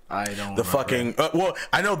 I don't. The fucking well,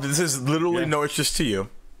 I know this is literally no interest to you,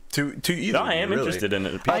 to either. No, I am interested in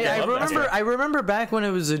it. People I love that game. I remember back when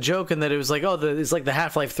it was a joke and that it was like, oh, it's like the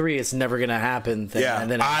Half-Life 3, it's never gonna happen thing. Yeah,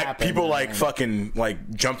 and then it happened, people and like then fucking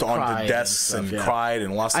like jumped cried onto and desks stuff, and yeah. cried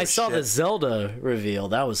and lost. I their saw shit. the Zelda reveal.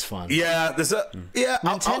 That was fun. Yeah, yeah.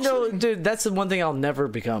 Nintendo, dude, that's the one thing I'll never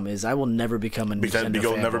become is I will never become a Nintendo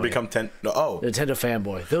you'll fanboy. never become Nintendo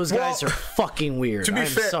fanboy. Those guys are fucking weird. To be I'm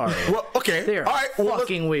fair, sorry. well, okay, They're all right, well,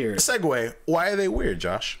 fucking weird. Segue. Why are they weird,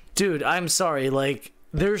 Josh? Dude, I'm sorry. Like,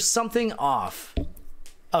 there's something off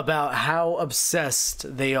about how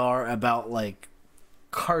obsessed they are about like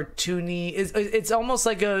cartoony. It's almost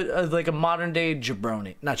like a modern day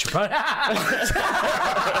jabroni, not jabroni.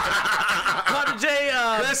 Modern day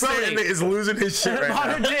Tristan brony. is losing his shit right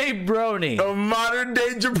Modern now. day brony. A modern day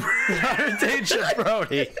jabroni. Modern day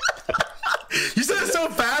jabroni. You said it so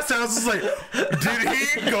fast, and I was just like, did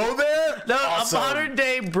he go there? No, Awesome. a modern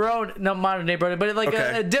day brony. No, modern day brony, but like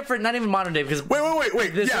Okay. a different, not even modern day because. Wait.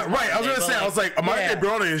 This Yeah, is right. I was modern gonna day, say, but I was like, a modern yeah. day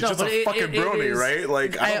brony is No, just but a fucking it brony, is- right?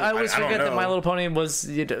 Like, I always don't forget that know. My Little Pony was.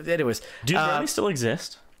 Anyways, Do bronies still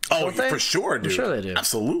exist? Oh, Don't they? for sure, dude. sure they do.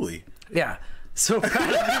 Absolutely. yeah. So proud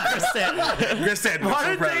of you, Tristan. Tristan,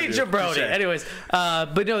 Modern day jabroni. Anyways,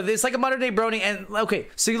 but no, it's like a modern day brony. And okay,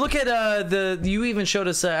 so you look at you even showed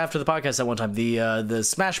us after the podcast at one time the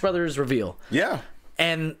Smash Brothers reveal, Yeah.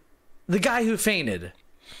 and the guy who fainted.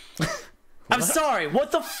 I'm sorry.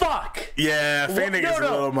 What the fuck? Yeah, feigning is a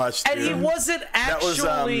little much. And dude. he wasn't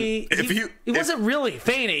actually. He wasn't really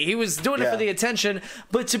feigning. He was doing it for the attention.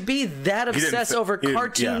 But to be that obsessed over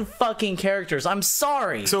cartoon fucking characters, I'm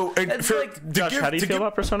sorry. So, Josh, how do you feel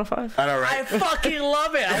about Persona 5? I know, right? I fucking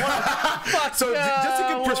love it. I want to fuck. So just to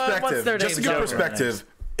give perspective, what's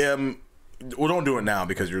their name? well, don't do it now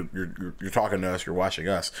because you're talking to us, you're watching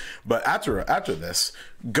us. But after this,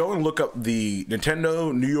 go and look up the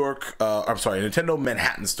Nintendo New York. Nintendo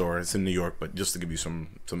Manhattan store. It's in New York, but just to give you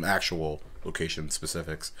some actual location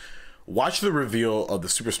specifics, watch the reveal of the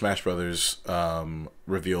Super Smash Brothers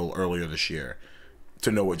reveal earlier this year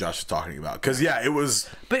to know what Josh is talking about. Because it was.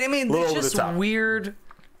 But I mean, it's just weird.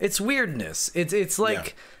 It's weirdness. It's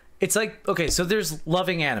like okay. So there's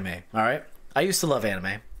loving anime. All right, I used to love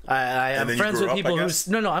anime. I'm friends with people who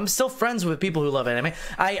I'm still friends with people who love anime.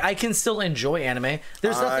 I can still enjoy anime.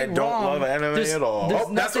 There's nothing wrong. I don't love anime at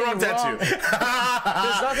all. That's the wrong tattoo. There's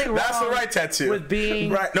nothing wrong. That's the right tattoo. With being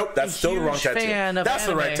right. Nope, that's still the wrong tattoo. That's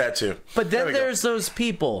the right tattoo. But then there's those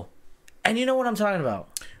people, and you know what I'm talking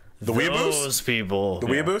about. The weeaboos. Those people. The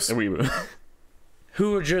weeaboos. The weeaboo.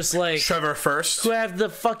 Who are just like Trevor First. Who have the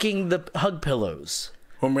hug pillows.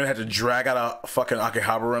 I'm gonna have to drag out a fucking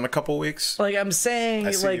Akihabara in a couple weeks. Like I'm saying,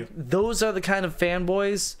 those are the kind of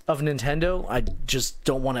fanboys of Nintendo I just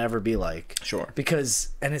don't want to ever be like. Sure. Because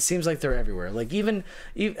it seems like they're everywhere. Like even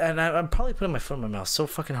and I'm probably putting my foot in my mouth so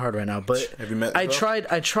fucking hard right now. But have you met? I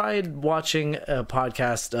tried watching a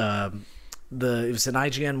podcast. It was an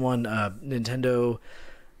IGN one. Nintendo.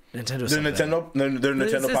 Their Nintendo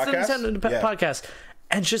podcast. Nintendo podcast,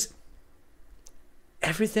 and just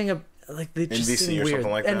everything. Like they just NVC seem or weird.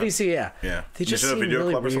 something like that. NVC, yeah. They just seem Video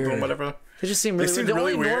really Club or something, weird. whatever. They just seem really weird. The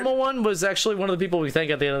only normal one was actually one of the people we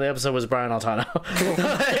thank at the end of the episode was Brian Altano.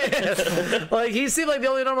 Like he seemed like the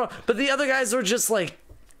only normal, but the other guys were just like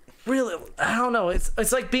really. I don't know.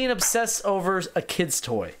 It's like being obsessed over a kid's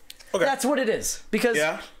toy. Okay, that's what it is. Because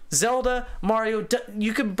Zelda, Mario,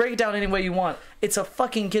 you can break it down any way you want. It's a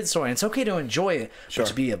fucking kid's toy. And it's okay to enjoy it, but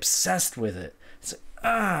to be obsessed with it, it's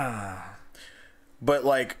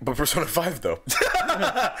like, But Persona 5 though.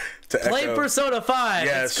 Play Persona 5.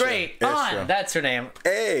 Yeah, it's great. On. That's her name.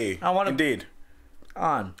 Hey. I want to. Indeed.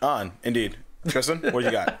 On. Indeed. Tristan, what do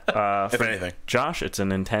you got? If anything. Josh, it's a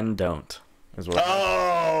Nintendo don't.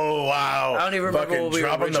 Oh wow! I don't even remember what we were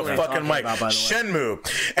dropping the fucking mic.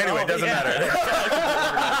 Shenmue. Anyway, doesn't matter.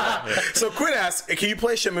 So Quinn asked, "Can you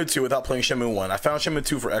play Shenmue 2 without playing Shenmue 1?" I found Shenmue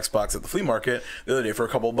 2 for Xbox at the flea market the other day for a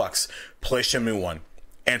couple of bucks. Play Shenmue 1.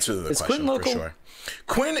 Answer the question Quinn local? for sure.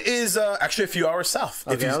 Quinn is actually a few hours south.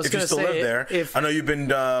 Okay, if you still live there, I know you've been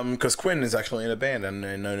because Quinn is actually in a band, and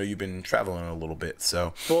I know you've been traveling a little bit.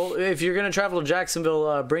 So, well, if you're gonna travel to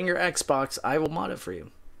Jacksonville, bring your Xbox. I will mod it for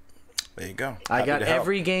you. There you go. I got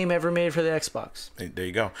every game ever made for the Xbox. There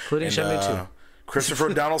you go. Including Shenmue 2. Christopher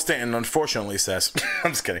Donald Stanton, unfortunately, says,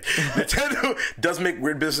 I'm just kidding. Nintendo does make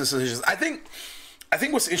weird business decisions. I think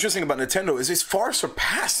what's interesting about Nintendo is it's far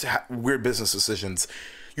surpassed weird business decisions.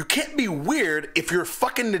 You can't be weird if you're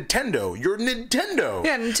fucking Nintendo. You're Nintendo.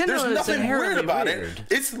 Yeah, Nintendo There's is nothing weird about weird. it.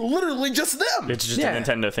 It's literally just them. It's just a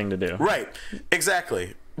Nintendo thing to do. Right.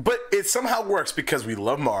 Exactly. But it somehow works because we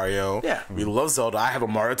love Mario. Yeah. We love Zelda. I have a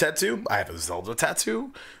Mario tattoo. I have a Zelda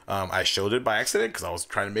tattoo. I showed it by accident because I was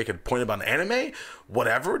trying to make a point about an anime.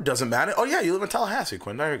 Whatever. Doesn't matter. Oh, yeah. You live in Tallahassee,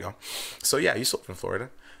 Quinn. There you go. So, yeah. You still live in Florida.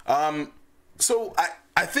 So,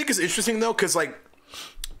 I think it's interesting, though, because,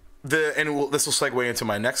 this will segue into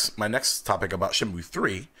my next topic about Shenmue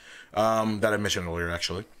 3 that I mentioned earlier,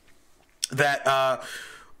 actually. That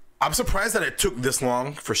I'm surprised that it took this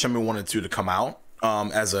long for Shenmue 1 and 2 to come out.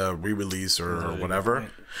 As a re-release or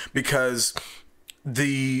whatever, because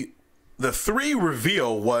the 3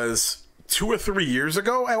 reveal was 2 or 3 years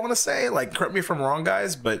ago. I want to say, correct me if I'm wrong,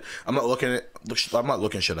 guys, but I'm not looking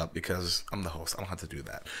shit up because I'm the host. I don't have to do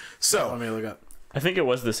that. So let me look up. I think it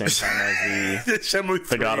was the same time as the Shenmue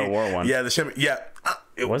 3. The God of War one. Yeah, the Shenmue. Yeah.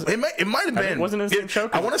 It might have been. Wasn't it the same show?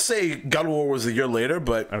 I want to say God of War was a year later,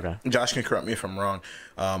 but okay. Josh can correct me if I'm wrong.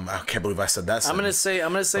 I can't believe I said that. I'm gonna say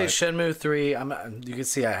Shenmue 3. You can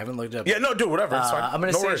see I haven't looked up. Yeah, no, do whatever. It's fine. I'm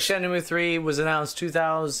gonna say Shenmue 3 was announced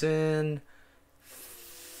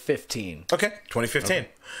 2015. Okay, 2015. Okay.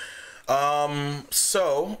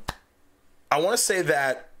 So I want to say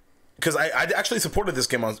that because I actually supported this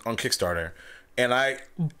game on Kickstarter, and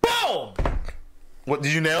boom. What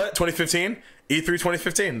did you nail it? 2015. E3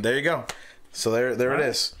 2015. There you go. So there it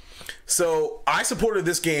is. So I supported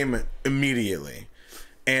this game immediately,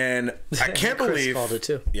 and I can't believe. Called it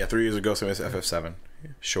too. Yeah, 3 years ago, so it's FF7.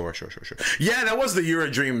 Sure. Yeah, that was the Year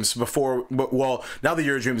of Dreams before. But, well, now the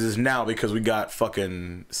Year of Dreams is now because we got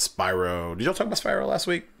fucking Spyro. Did y'all talk about Spyro last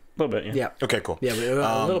week? A little bit, yeah. Okay, cool. Yeah, but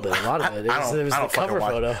a little bit. A lot of it. It was the cover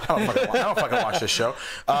photo. I don't fucking watch this show.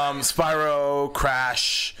 Spyro,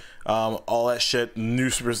 Crash, all that shit. New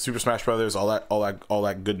Super Smash Brothers, all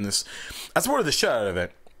that goodness. I supported the shit out of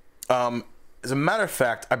it. As a matter of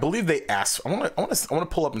fact, I believe they asked. I want to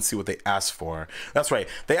pull up and see what they asked for. That's right.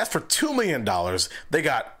 They asked for $2 million. They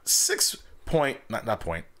got 6 point. Not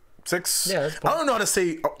point. 6. Yeah, that's point. I don't know how to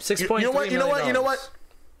say. 6.3 You know what?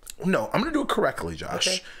 No, I'm gonna do it correctly, Josh.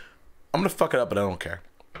 Okay. I'm gonna fuck it up, but I don't care.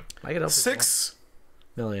 I get up. 6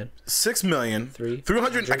 million. 6 million.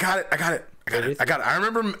 300. I got it. I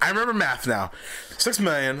remember math now.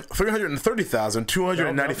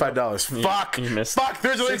 $6,330,295. Fuck. You missed. Fuck.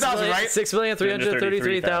 380,000, right?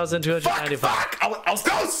 6,333,295. Fuck. I was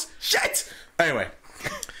close. Shit. Anyway,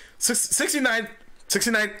 69.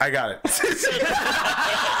 I got it.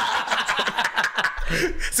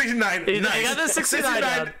 69. You got the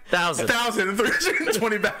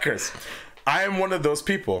 69,320 backers. I am one of those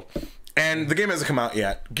people. And the game hasn't come out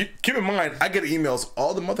yet. Keep in mind, I get emails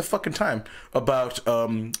all the motherfucking time about,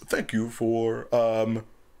 thank you for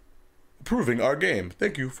approving our game.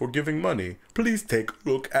 Thank you for giving money. Please take a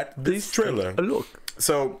look at this trailer.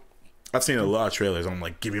 So, I've seen a lot of trailers. I'm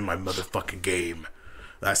like, give me my motherfucking game.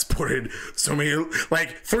 I supported so many,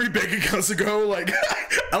 like 3 bank accounts ago. Like,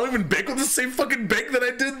 I don't even bank with the same fucking bank that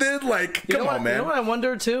I did then. Like, come on, man. You know what I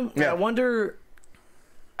wonder too? Yeah. I wonder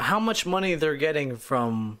how much money they're getting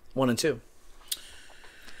from 1 and 2.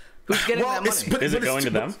 Who's getting that money? Is it going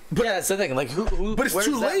to them? Yeah, that's the thing. Like, who? But it's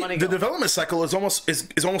too late. The development cycle is almost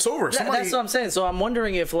over. Yeah, that's what I'm saying. So I'm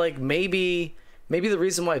wondering if, like, maybe the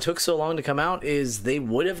reason why it took so long to come out is they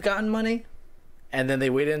would have gotten money, and then they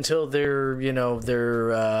waited until their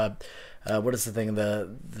what is the thing? The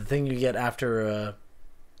thing you get after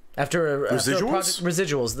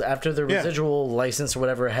residuals after the residual license or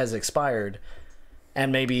whatever has expired.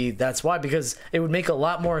 And maybe that's why, because it would make a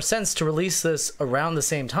lot more sense to release this around the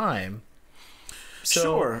same time. So,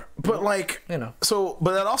 sure, but like,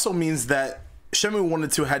 but that also means that Shenmue 1 and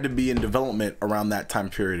 2 had to be in development around that time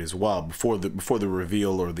period as well, before the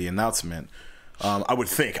reveal or the announcement. I would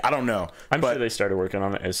think. I don't know. I'm sure they started working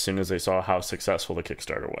on it as soon as they saw how successful the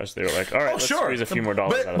Kickstarter was. They were like, all right, let's squeeze a few more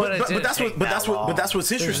dollars out of it. But that's what's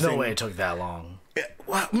interesting. There's no way it took that long. Yeah,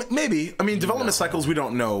 well, maybe. I mean, development cycles we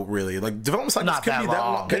don't know really. Like development cycles could be that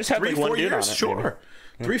long. They just had 3-4 years. Sure,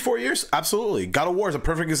 3-4 years. Absolutely. God of War is a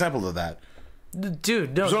perfect example of that.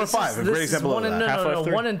 Dude, no. Persona 5, a great example of that. No,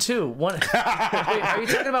 1 and 2. Wait, are you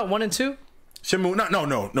talking about 1 and 2? Shenmue,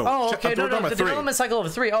 no. Oh, okay, no, the development cycle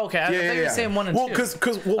of 3. Oh, okay, I thought you were saying 1 and 2. Well, because I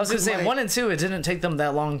was going to say 1 and 2. It didn't take them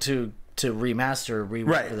that long to remaster,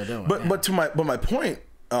 whatever they're doing. But my point,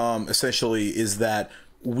 essentially, is that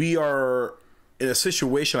we are in a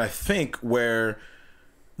situation, I think, where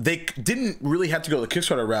they didn't really have to go the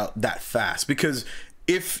Kickstarter route that fast, because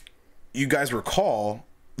if you guys recall,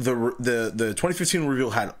 the 2015 reveal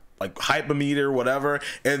had like hype-o-meter, whatever,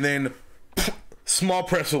 and then small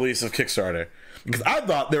press release of Kickstarter, because I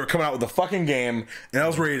thought they were coming out with a fucking game and I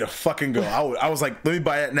was ready to fucking go. I was like, let me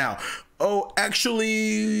buy it now. Oh,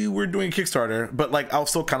 actually, we're doing Kickstarter, but like I was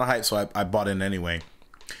still kind of hyped, so I bought in anyway.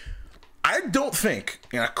 I don't think,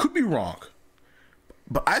 and I could be wrong,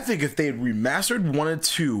 but I think if they had remastered 1 and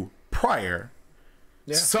 2 prior,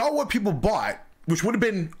 saw what people bought, which would have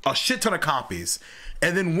been a shit ton of copies,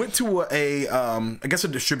 and then went to I guess a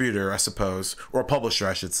distributor, I suppose, or a publisher,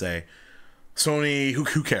 I should say, Sony,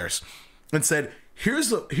 who cares, and said, here's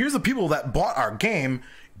the people that bought our game,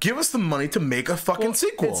 give us the money to make a fucking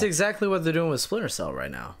sequel. It's exactly what they're doing with Splinter Cell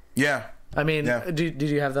right now. Yeah. I mean, did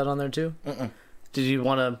you have that on there too? Did you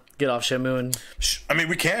want to get off Shenmue? And... I mean,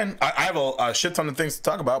 we can. I have a shit ton of things to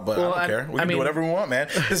talk about, but I don't care. We can do whatever we want, man.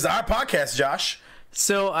 This is our podcast, Josh.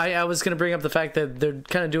 So I was going to bring up the fact that they're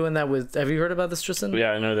kind of doing that with... Have you heard about this, Tristan?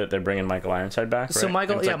 Yeah, I know that they're bringing Michael Ironside back, right? So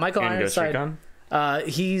Michael Ironside...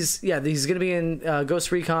 he's going to be in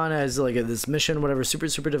Ghost Recon as like this mission, whatever, super,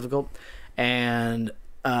 super difficult. And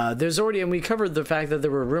there's already... And we covered the fact that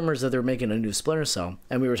there were rumors that they were making a new Splinter Cell.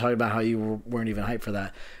 And we were talking about how you weren't even hyped for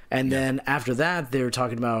that. And then after that, they were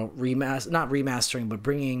talking about not remastering, but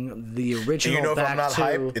bringing the original back to... if I'm not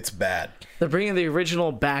hyped, it's bad. They're bringing the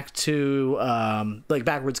original back to like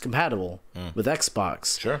backwards compatible with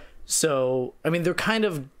Xbox. Sure. So, I mean, they're kind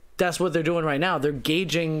of... That's what they're doing right now. They're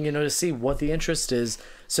gauging, to see what the interest is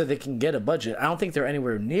so they can get a budget. I don't think they're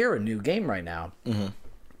anywhere near a new game right now.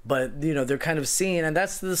 But, they're kind of seeing... And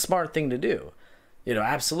that's the smart thing to do.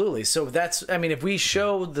 Absolutely. So that's, I mean, if we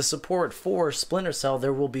show the support for Splinter Cell,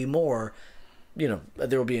 there will be more there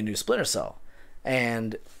will be a new Splinter Cell.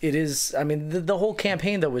 And it is, I mean, the whole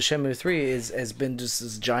campaign, though, with Shenmue 3 has been just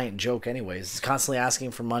this giant joke anyways. He's constantly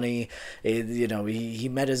asking for money. He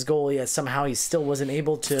met his goal, yet somehow he still wasn't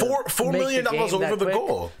able to $4 million over the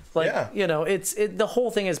goal. The whole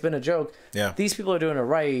thing has been a joke. Yeah. These people are doing it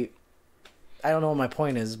right. I don't know what my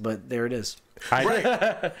point is, but there it is.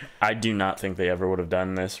 I do not think they ever would have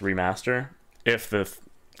done this remaster if 3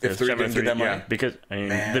 didn't get that money. Yeah, because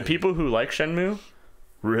the people who like Shenmue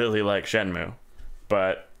really like Shenmue,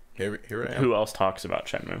 but here I am. Who else talks about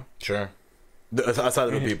Shenmue? Sure, outside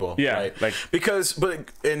of the people, yeah, right? But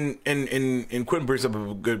Quentin brings up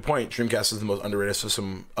a good point. Dreamcast is the most underrated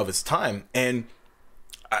system of its time, and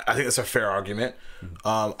I think that's a fair argument.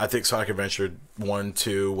 I think Sonic Adventure 1,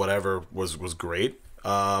 2, whatever was great.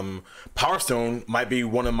 Power Stone might be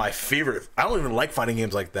one of my favorite. I don't even like fighting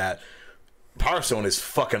games like that. Power Stone is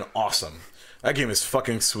fucking awesome. That game is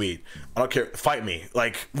fucking sweet. I don't care. Fight me.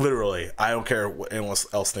 Like, literally. I don't care what anyone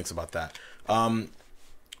else thinks about that.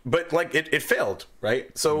 But, like, it failed,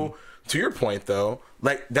 right? So, to your point, though,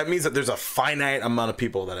 like, that means that there's a finite amount of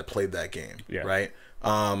people that have played that game, right?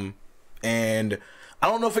 And I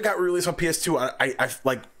don't know if it got released on PS2. I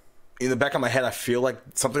like, in the back of my head, I feel like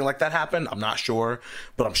something like that happened. I'm not sure.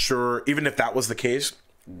 But I'm sure, even if that was the case,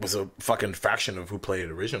 it was a fucking fraction of who played it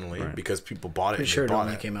originally because people bought it. Pretty sure it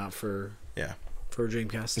only came out for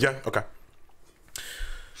Dreamcast. Yeah, okay.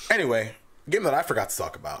 Anyway, a game that I forgot to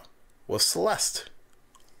talk about was Celeste.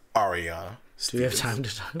 Ariana. Do we have time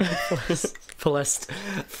to talk about Celeste?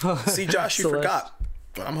 See, Josh, you forgot.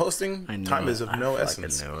 When I'm hosting, time is of no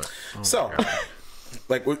essence. So,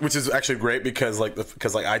 like, which is actually great because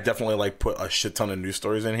I definitely like put a shit ton of news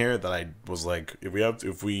stories in here that I was like,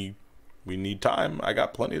 if we need time, I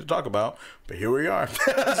got plenty to talk about, but here we are.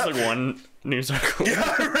 It's like one news article.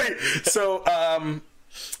 Yeah, right. So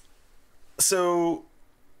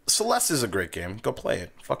Celeste is a great game. Go play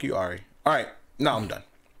it. Fuck you, Ari. All right, now I'm done.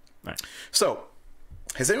 Right. So,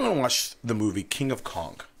 has anyone watched the movie King of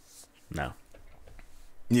Kong? No.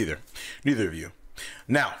 Neither of you.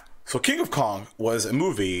 Now, so King of Kong was a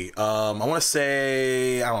movie, I want to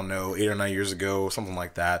say, I don't know, 8 or 9 years ago, something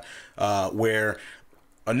like that, where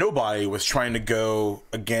a nobody was trying to go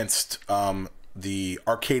against the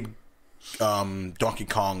arcade Donkey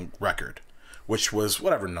Kong record, which was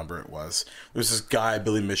whatever number it was. There was this guy,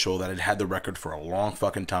 Billy Mitchell, that had the record for a long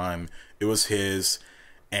fucking time. It was his,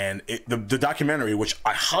 and the documentary, which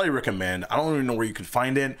I highly recommend, I don't even know where you can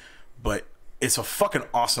find it, but it's a fucking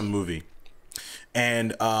awesome movie.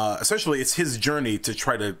 And essentially, it's his journey to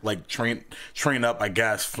try to like train up, I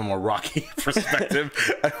guess, from a Rocky perspective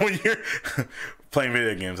when you're playing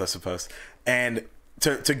video games, I suppose, and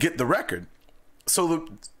to get the record. So the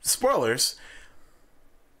spoilers,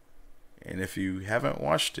 and if you haven't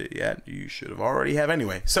watched it yet, you should have already have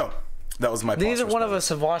anyway. So that was my. Neither one of us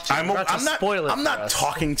have watched it. I'm not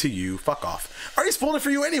talking to you. Fuck off. I already spoiled it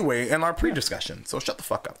for you anyway in our pre-discussion. So shut the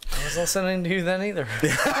fuck up. I was listening to you then either.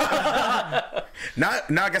 Now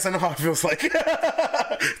I guess I know how it feels like.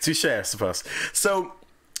 Touche, I suppose. So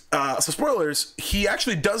spoilers. He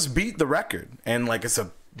actually does beat the record, and like it's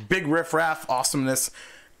a big riff-raff awesomeness,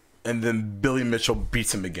 and then Billy Mitchell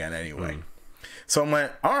beats him again anyway. So I'm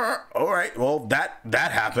like, all right, well that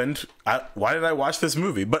happened. Why did I watch this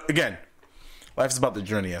movie? But again, life's about the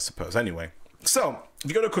journey, I suppose. Anyway, so if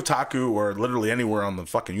you go to Kotaku or literally anywhere on the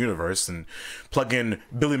fucking universe and plug in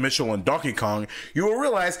Billy Mitchell and Donkey Kong, you will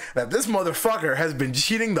realize that this motherfucker has been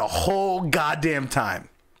cheating the whole goddamn time.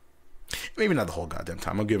 Maybe not the whole goddamn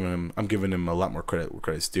time. I'm giving him a lot more credit where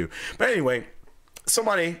credit's due. But anyway,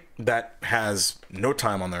 somebody that has no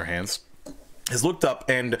time on their hands has looked up,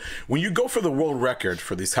 and when you go for the world record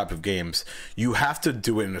for these type of games, you have to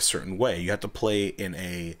do it in a certain way. You have to play in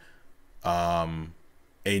a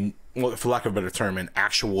well, for lack of a better term, an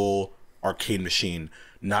actual arcade machine,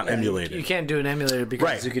 not emulated. You can't do an emulator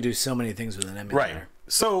because you could do so many things with an emulator. Right.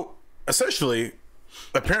 So essentially,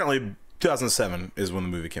 apparently 2007 is when the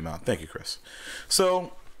movie came out. Thank you, Chris.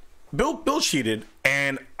 So Bill cheated,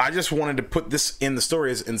 and I just wanted to put this in the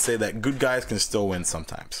stories and say that good guys can still win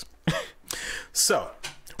sometimes. So,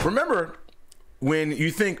 remember when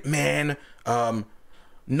you think, man,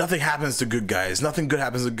 nothing happens to good guys. Nothing good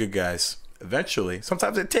happens to good guys. Eventually,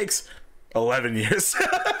 sometimes it takes 11 years.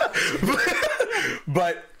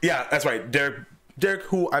 but yeah, that's right. Derek,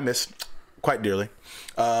 who I miss quite dearly,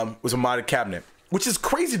 was a modded cabinet, which is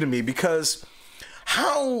crazy to me because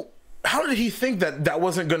how did he think that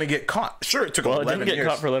wasn't going to get caught? Sure, it took 11 years. It didn't get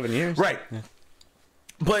caught for 11 years. Right. Yeah.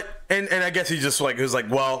 But and I guess he just like was like,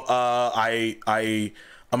 well, I'm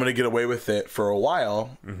gonna get away with it for a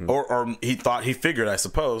while, or he figured, I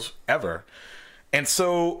suppose, ever. And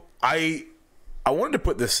so I wanted to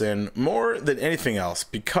put this in more than anything else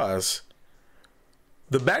because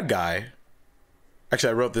the bad guy, actually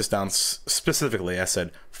I wrote this down specifically. I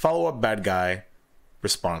said, follow up bad guy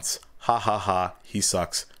response. Ha ha ha, he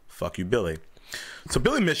sucks. Fuck you, Billy. So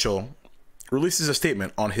Billy Mitchell releases a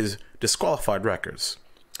statement on his disqualified records.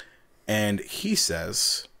 And he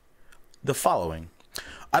says the following.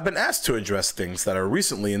 I've been asked to address things that are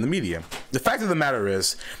recently in the media. The fact of the matter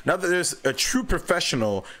is, now there's a true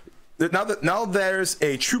professional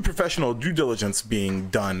due diligence being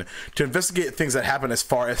done to investigate things that happened as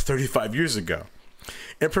far as 35 years ago.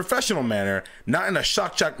 In a professional manner, not in a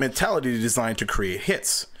shock jock mentality designed to create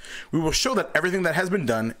hits. We will show that everything that has been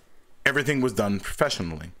done, everything was done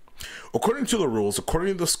professionally. According to the rules,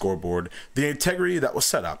 according to the scoreboard, the integrity that was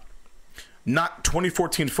set up, not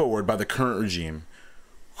 2014 forward by the current regime.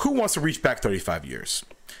 Who wants to reach back 35 years?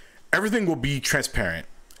 Everything will be transparent.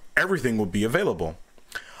 Everything will be available.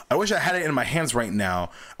 I wish I had it in my hands right now.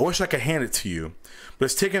 I wish I could hand it to you. But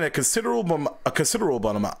it's taken a considerable amount of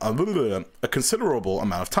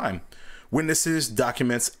time. Witnesses,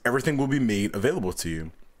 documents, everything will be made available to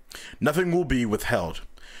you. Nothing will be withheld.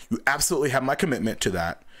 You absolutely have my commitment to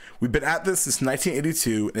that. We've been at this since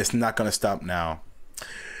 1982, and it's not going to stop now.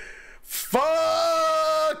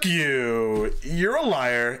 Fuck you. You're a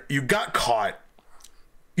liar. You got caught.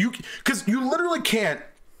 Because you literally can't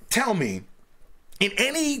tell me in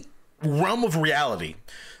any realm of reality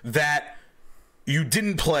that you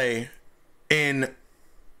didn't play in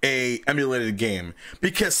a emulated game,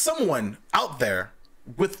 because someone out there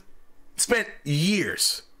spent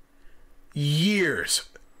years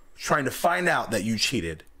trying to find out that you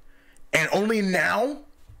cheated, and only now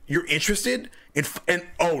you're interested in. And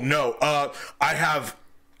oh no, I have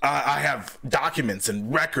documents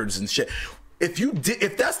and records and shit.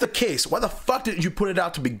 If that's the case, why the fuck didn't you put it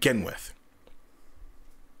out to begin with?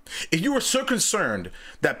 If you were so concerned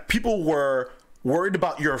that people were worried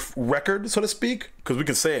about your record, so to speak, because we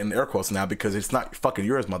can say it in air quotes now because it's not fucking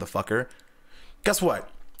yours, motherfucker. Guess what?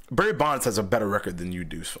 Barry Bonds has a better record than you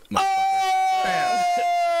do, motherfucker.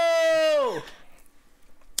 Oh!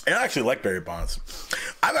 And I actually like Barry Bonds.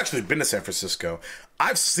 I've actually been to San Francisco.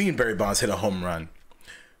 I've seen Barry Bonds hit a home run.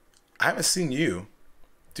 I haven't seen you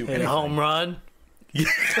do Hit anything. a home run.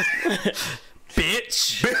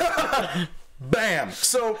 Bitch. Bam.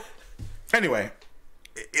 So, anyway,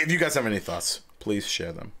 if you guys have any thoughts, please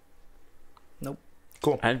share them. Nope.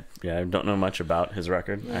 Cool. I don't know much about his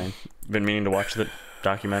record. I've been meaning to watch the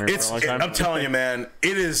documentary for a long time. I'm telling you, man,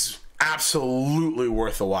 it is absolutely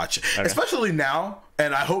worth a watch, especially now.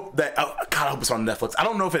 And I hope that I hope it's on Netflix. I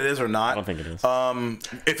don't know if it is or not. I don't think it is.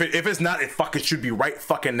 If it's not, it fucking should be right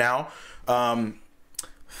fucking now.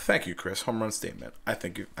 Thank you, Chris. Home run statement. I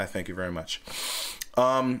thank you very much.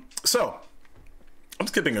 So I'm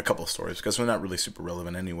skipping a couple of stories because they're not really super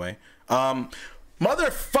relevant anyway.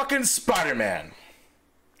 Motherfucking Spider-Man.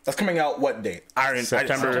 That's coming out what date?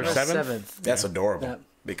 September 7th. That's adorable. Yep.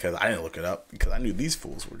 Because I didn't look it up because I knew these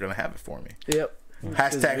fools were gonna have it for me. Yep.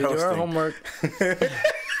 Hashtag We do our hosting. homework.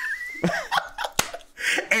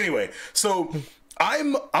 Anyway, so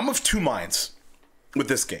I'm of two minds with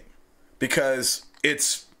this game because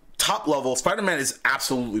it's top level. Spider-Man is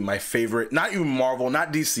absolutely my favorite. Not even Marvel,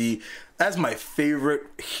 not DC. That's my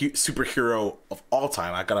favorite superhero of all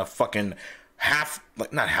time. I got a fucking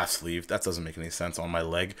not half sleeve. That doesn't make any sense on my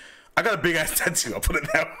leg. I got a big ass tattoo. I'll put it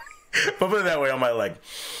that way. I'll put it that way on my leg.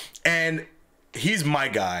 And he's my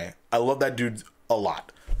guy. I love that dude a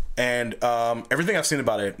lot. And everything I've seen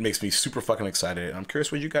about it makes me super fucking excited. And I'm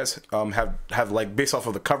curious what you guys have like based off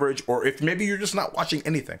of the coverage, or if maybe you're just not watching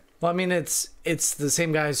anything. Well, I mean, it's the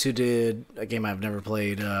same guys who did a game I've never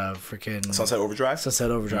played, freaking Sunset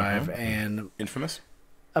Overdrive, and Infamous.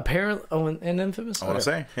 apparently, and Infamous. I want to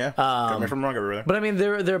say, yeah. Got me from wrong over there. But I mean,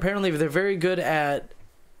 they're apparently very good at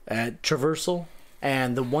traversal,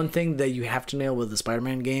 and the one thing that you have to nail with the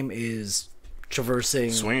Spider-Man game is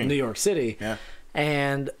traversing Swinging. New York City. Yeah.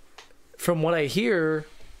 And from what I hear,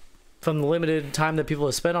 from the limited time that people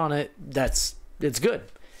have spent on it, it's good.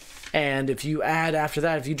 And if you add after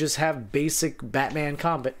that, if you just have basic Batman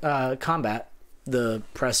combat, the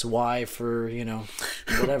press Y for,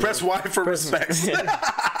 whatever. Press Y for respects.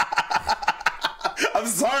 I'm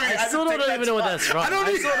sorry. I still don't even know what that's from. I don't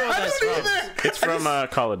either. It's from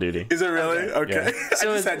Call of Duty. Is it really? Okay. Yeah. I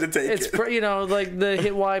just had to take it's it. Like the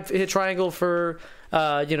hit Y, hit triangle for,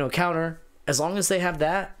 counter. As long as they have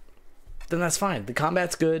that, then that's fine. The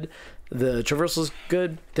combat's good. The traversal's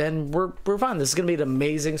good. Then we're fine. This is going to be an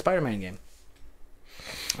amazing Spider-Man game.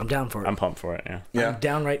 I'm down for it. I'm pumped for it, yeah. Yeah. I'm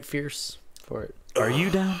downright fierce for it. Are you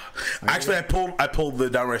down? Actually, I pulled the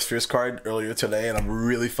Downright Fierce card earlier today, and I'm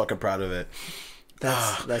really fucking proud of it.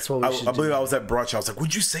 That's what we should I believe do. I was at brunch. I was like,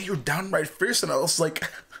 "Would you say you're Downright Fierce?" And I was like,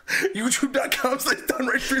 "YouTube.com says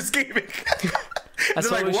Downright Fierce Gaming." That's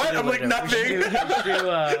They're like, "What?" I'm like, "Nothing." We should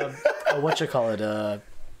do what you call it?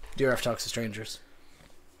 Dear F Talks to Strangers.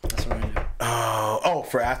 That's what we're gonna do. Oh,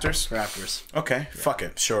 for afters? For afters. Okay, fuck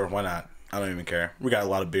it. Sure, why not? I don't even care. We got a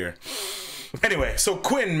lot of beer. Anyway, so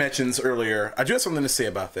Quinn mentions earlier, I do have something to say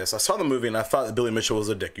about this. I saw the movie and I thought that Billy Mitchell was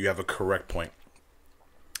a dick. You have a correct point.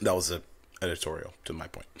 That was an editorial to my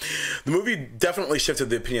point. The movie definitely shifted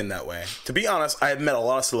the opinion that way. To be honest, I have met a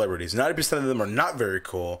lot of celebrities. 90% of them are not very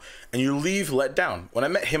cool, and you leave let down. When I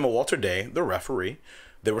met him and Walter Day, the referee,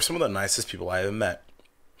 they were some of the nicest people I have met.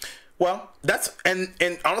 Well, that's and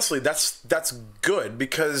honestly, that's good,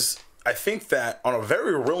 because I think that on a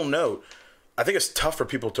very real note, I think it's tough for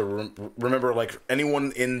people to remember, like,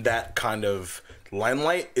 anyone in that kind of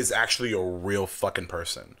limelight is actually a real fucking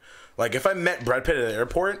person. Like, if I met Brad Pitt at an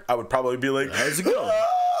airport, I would probably be like, "How's it going?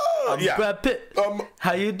 I'm Brad Pitt.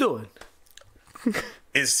 How you doing?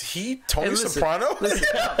 Is he Tony Hey, listen, Soprano?"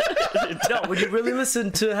 No, when you really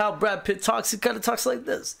listen to how Brad Pitt talks, he kind of talks like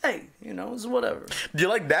this. Hey, it's whatever. Do you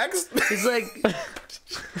like Dags? He's like,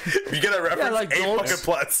 You get a reference? Yeah, like A dogs. fucking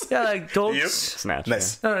plus. yeah, like dogs. You? Snatch.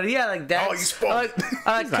 Nice. No, yeah, like that. Oh, you spoke.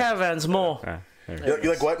 I like caravans more. Yeah. You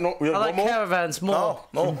like what? No, you I like what more? caravans more. Oh,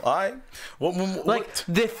 no, alright. What? Like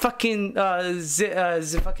the fucking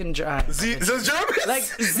the fucking the Germans? like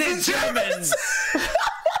the Germans.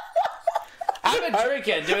 I've been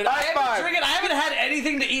drinking, dude. I haven't had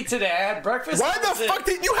anything to eat today. I had breakfast. Why the fuck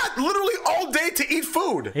did you have literally all day to eat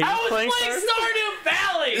food? I was playing Stardew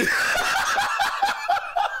Valley.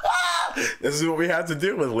 This is what we have to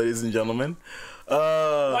deal with, ladies and gentlemen.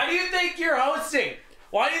 Why do you think you're hosting?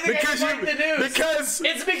 Why do you think I like the news? Because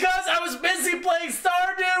It's because I was busy playing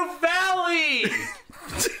Stardew Valley.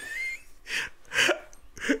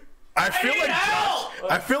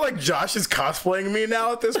 I feel like Josh is cosplaying me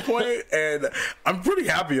now at this point, and I'm pretty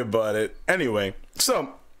happy about it. Anyway,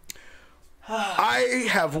 so I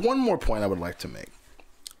have one more point I would like to make.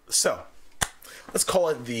 So let's call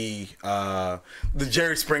it the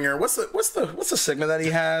Jerry Springer. What's the segment that he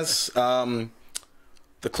has?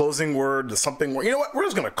 The closing word, the something word. You know what? We're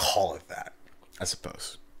just gonna call it that, I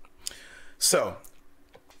suppose. So,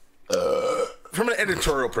 from an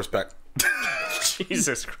editorial perspective,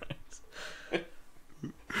 Jesus Christ.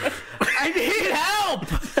 I need help.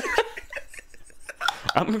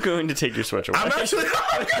 I'm going to take your switch away. I'm actually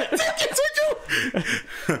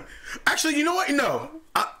actually, you know what? No.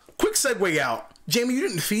 Quick segue out. Jamie, you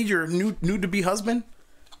didn't feed your new to be husband?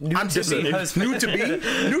 New to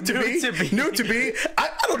be. I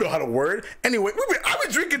don't know how to word. Anyway, I've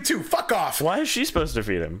been drinking too. Fuck off. Why is she supposed to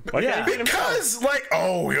feed him? Why can't he feed himself? Because, like, I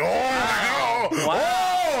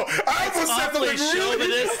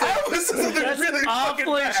almost said something really fucking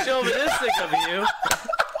Awfully bad. chauvinistic of you.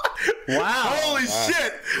 Wow. Holy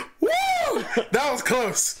shit. Woo! That was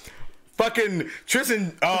close. Fucking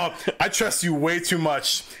Tristan, I trust you way too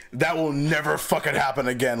much. That will never fucking happen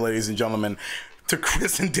again, ladies and gentlemen. To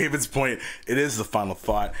Chris and David's point, it is the final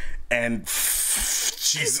thought. And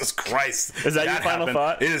Jesus Christ. Is that your final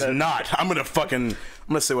thought? It is not. I'm gonna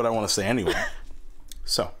say what I want to say anyway.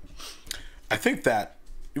 So, I think that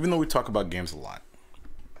even though we talk about games a lot,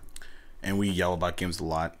 and we yell about games a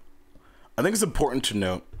lot, I think it's important to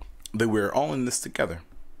note that we're all in this together.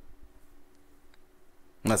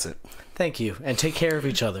 And that's it. Thank you, and take care of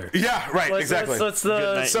each other. Yeah, right, exactly. What's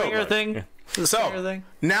the springer thing? Yeah. The springer thing?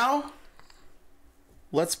 Now,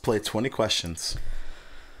 let's play 20 questions.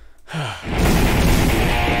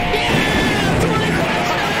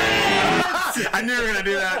 I knew you were gonna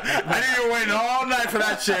do that. I knew you were waiting all night for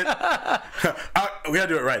that shit. We gotta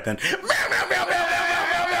do it right then.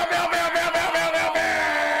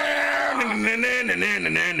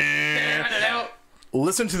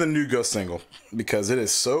 Listen to the new Ghost single because it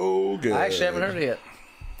is so good. I actually haven't heard it yet.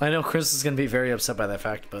 I know Chris is going to be very upset by that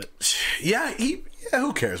fact, but Yeah,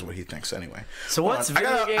 who cares what he thinks anyway? so what's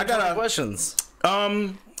video game 20 questions?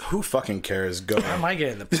 Who fucking cares? Go. Am I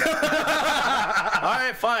getting the? All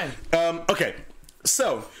right, fine. Okay,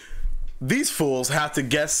 so these fools have to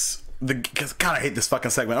guess because God, I hate this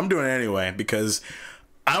fucking segment. I'm doing it anyway because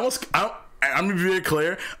I'm gonna be very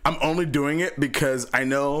clear. I'm only doing it because I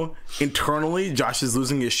know internally Josh is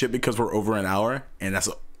losing his shit because we're over an hour, and that's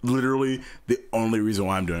literally the only reason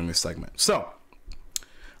why I'm doing this segment. So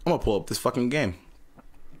I'm gonna pull up this fucking game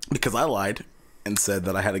because I lied and said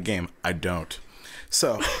that I had a game. I don't.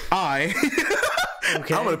 So I'm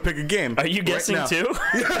gonna pick a game. Are you guessing now. too?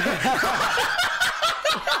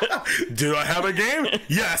 Do I have a game?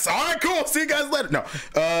 Yes. All right, cool. See you guys later. No.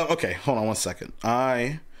 Okay, hold on one second.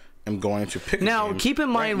 I am going to pick a Now, game keep in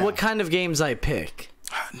mind right what kind of games I pick.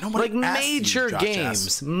 Nobody Like asked major you, Josh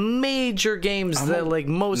asked. major games that like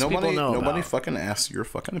most people know Nobody about. fucking asked your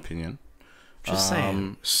fucking opinion. Just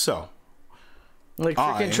saying. So Like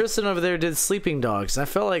freaking Tristan over there did Sleeping Dogs. I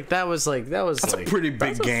felt like that was that's like a pretty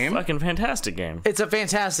big game. Fucking fantastic game. it's a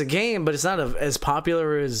fantastic game, but it's not as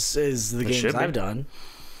popular as the games should be. I've done.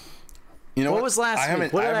 You know What was last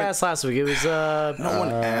week? What did I ask last week? It was No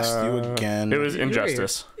one asked you again. It was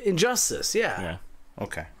Injustice. Injustice. Yeah. Yeah.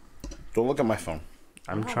 Okay. Don't look at my phone.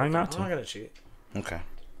 I'm trying not I'm not to. gonna cheat. Okay.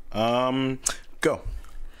 Go.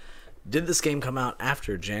 Did this game come out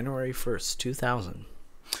after January 1st, 2000?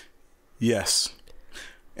 Yes.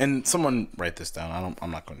 And someone write this down.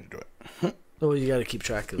 I'm not going to do it. Oh, you got to keep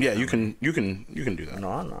track of it. Yeah, you can do that. No,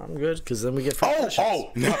 I'm good because then we get free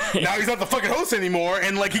questions. Now he's not the fucking host anymore,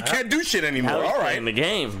 and like he can't do shit anymore. All All right. right. In the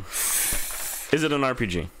game. Is it an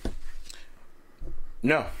RPG?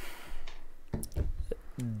 No.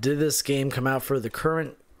 Did this game come out for the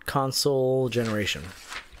current console generation?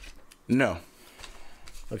 No.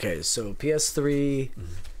 Okay, so PS3,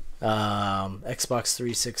 Xbox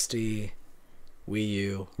 360, Wii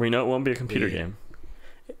U. We know it won't be a computer game.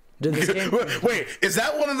 Did this game? Wait, is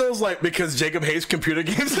that one of those like because Jacob hates computer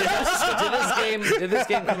games? Did this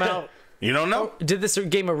game come out? You don't know? Did this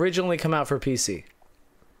game originally come out for PC?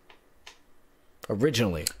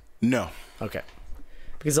 Originally. No. Okay.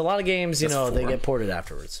 Because a lot of games, they get ported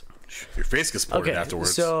afterwards. Your face gets ported Okay,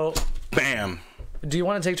 afterwards. so Bam. do you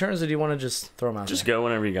want to take turns or do you want to just throw them out Just there? go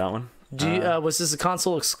whenever you got one. Was this a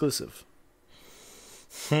console exclusive?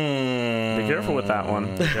 Be careful with that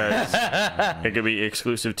one because it could be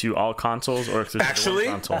exclusive to all consoles or exclusive to one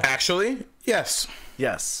console. Actually, yes.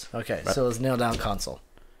 Yes. Okay, so let's nail down console.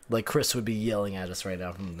 Like Chris would be yelling at us right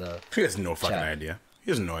now from the... He has no fucking Chat. idea.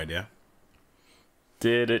 He has no idea.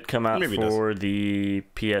 Did it come out Maybe it does. for the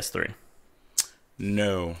PS3?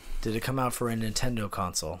 No. Did it come out for a Nintendo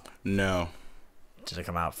console? No. Did it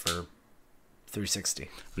come out for 360?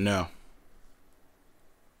 No.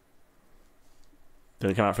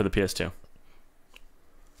 Did it come out for the PS2?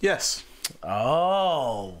 Yes.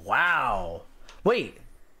 Oh, wow. Wait.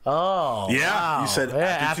 Oh, Yeah, wow. you said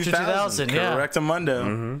after 2000. yeah. Correct,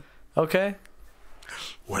 Amundo. Okay.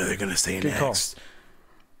 What are they going to say Good call. next?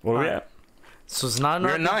 What are we at? So it's not an We're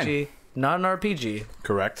at RPG. Not an RPG.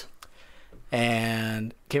 Correct.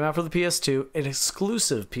 And came out for the PS2. An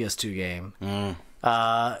exclusive PS2 game.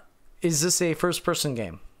 Is this a first-person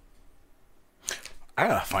game? I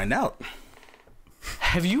got to find out.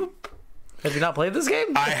 Have you not played this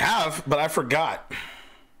game? I have, but I forgot.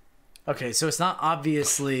 Okay, so it's not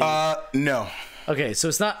obviously... No. Okay, so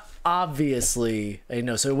it's not obviously...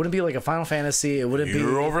 So it wouldn't be like a Final Fantasy. It wouldn't be...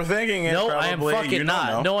 You're overthinking it. No, probably. I am You fucking don't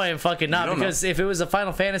not. know. No, I am fucking not. don't Because if it was a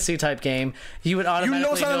Final Fantasy type game, you would You automatically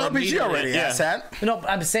know it's not an RPG immediately. already, Yeah. asshat. No,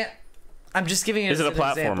 I'm just giving it Is it a as an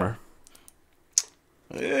example.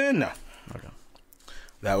 platformer? No. Okay.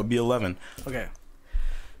 That would be 11. Okay.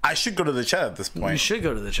 I should go to the chat at this You point. should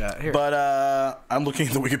go to the chat. Here. But I'm looking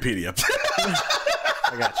at the Wikipedia.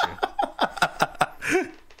 I got you.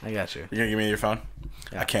 I got you. You're going to give me your phone?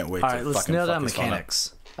 I can't wait All to right, let's fucking nail fuck down this phone up.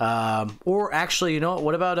 mechanics. Or actually, you know what?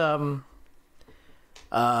 What about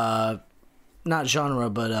not genre,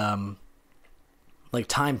 but like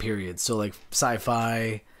time period. So like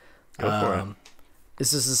sci-fi. Go for it. Is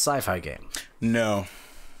this a sci-fi game? No.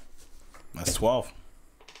 That's 12.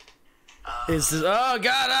 Is this? Oh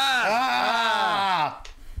God!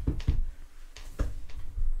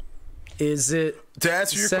 Is it? To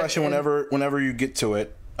answer your Set question, in- whenever you get to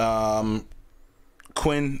it,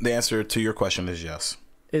 Quinn, the answer to your question is yes.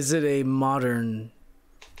 Is it a modern?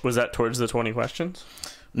 Was that towards the 20 questions?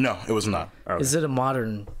 No, it was not. Is it a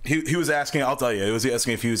modern? He was asking. I'll tell you. He was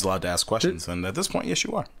asking if he was allowed to ask questions, and at this point, yes,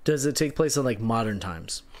 you are. Does it take place in like modern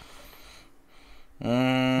times?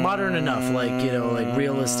 Modern enough, like like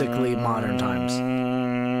realistically modern times.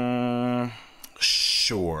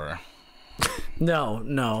 Sure. No,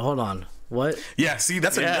 hold on. What? Yeah, see,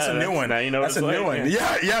 that's a new one. now you know what That's a it's new like, one.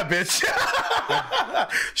 yeah. Yeah, bitch.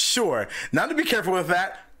 Sure. Not to be careful with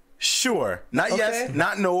that. Sure. Not yes, Okay.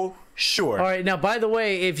 not no. Sure. All right. Now, by the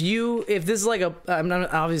way, if this is like I'm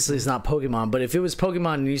not, obviously it's not Pokemon, but if it was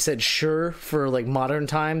Pokemon and you said sure for like modern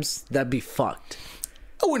times, that'd be fucked.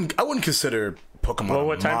 I wouldn't consider Pokemon Well,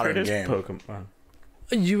 what a time modern period is game. Pokemon?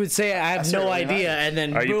 You would say I have no certainly idea, not. and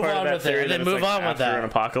then Are you move part of on that with it, theory and that then it's move like on with after an that?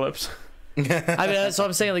 apocalypse? I mean, that's what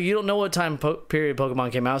I'm saying. Like, you don't know what time period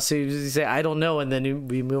Pokemon came out, so you say I don't know, and then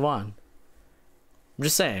we move on. I'm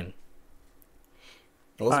just saying.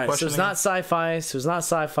 What was All the right, question so it's not sci-fi. So it's not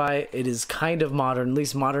sci-fi. It is kind of modern, at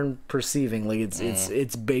least modern perceiving. Like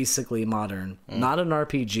it's basically modern. Not an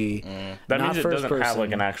RPG. That not means it first doesn't have like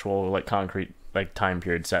person. an actual like concrete like time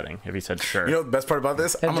period setting. If he said sure, You know the best part about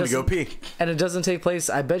this? I'm gonna go pee. And it doesn't take place.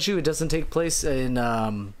 I bet you it doesn't take place in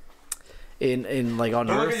like on Don't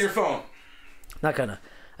Earth. look at your phone. Not gonna.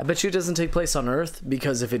 I bet you it doesn't take place on Earth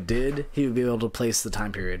because if it did, he would be able to place the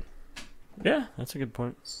time period. yeah, that's a good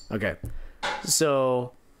point. Okay.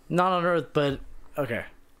 So, not on Earth, but okay.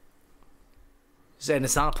 And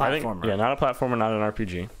it's not a I think platformer. yeah, not a platformer, not an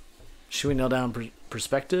RPG. Should we nail down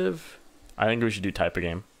perspective? I think we should do type of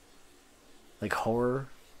game. Like horror?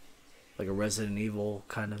 Like a Resident Evil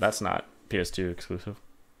kind of? That's not PS2 exclusive.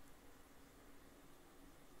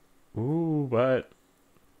 Ooh, but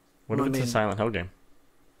what Well, if I it's a mean- Silent Hill game?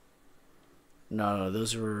 No,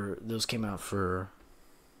 those came out for.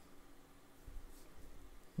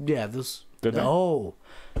 Yeah, those. Did they? No.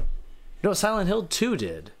 No, Silent Hill 2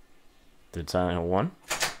 did. Did Silent Hill 1?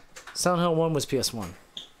 Silent Hill 1 was PS1.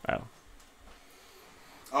 Oh.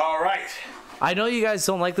 All right. I know you guys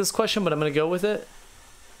don't like this question, but I'm going to go with it.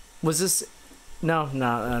 Was this... No,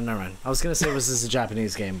 never mind. I was going to say, was this a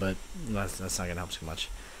Japanese game, but that's not going to help too much.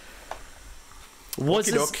 Was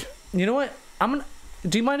this... Okey-doke. You know what? I'm going to...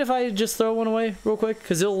 Do you mind if I just throw one away real quick?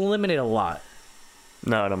 Because it'll eliminate a lot.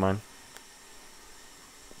 No, I don't mind.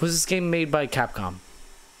 Was this game made by Capcom?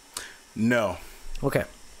 No. Okay.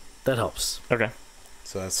 That helps. Okay.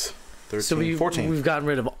 So that's 13, So 14. we've gotten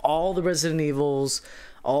rid of all the Resident Evils,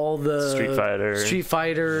 all the Street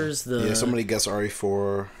Fighters, the Yeah, somebody guessed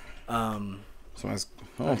RE4. um Somebody's,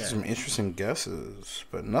 Okay. some interesting guesses,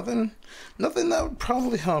 but nothing that would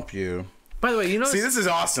probably help you. By the way, you know See, this is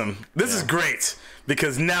awesome. This is great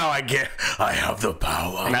because now I have the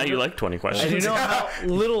power. Now you like 20 and questions. you know how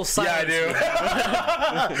little Yeah, silence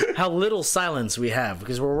I do. how little silence we have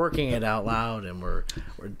because we're working it out loud and we're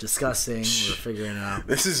discussing, we're figuring it out.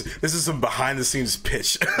 This is some behind the scenes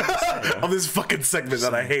pitch of this fucking segment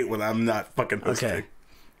that I hate when I'm not fucking hosting. Okay.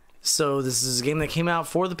 So this is a game that came out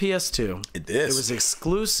for the PS2. It is. It was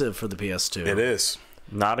exclusive for the PS2. It is.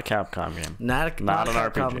 Not a Capcom game. Not an a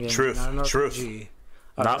Capcom RPG. game, Truth. Not an Truth. RPG.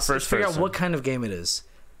 Not let's first figure person. out what kind of game it is.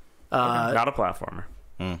 Not a platformer.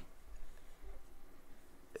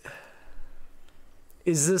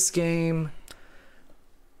 Is this game...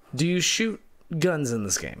 Do you shoot guns in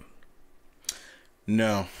this game?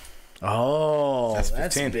 No. Oh, That's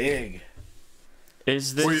that's 15. big.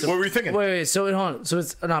 Is this What were you thinking? Wait, so hold on. So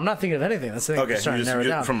it's... No, I'm not thinking of anything. That's the thing. Okay, I'm just trying you to narrow it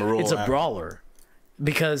just- down. from a rule It's a out. brawler.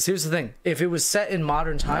 Because here's the thing. If it was set in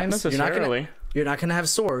modern times, necessarily. you're not gonna have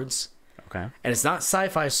swords. okay? And it's not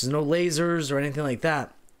sci-fi, so there's no lasers or anything like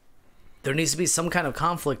that. There needs to be some kind of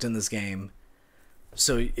conflict in this game.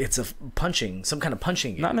 So it's some kind of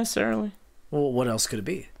punching game. Not necessarily. Well, what else could it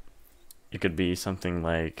be? It could be something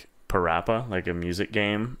like Parappa, like a music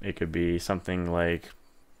game. It could be something like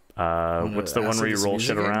what's the one ask where if you it's a roll music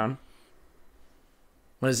shit game? around?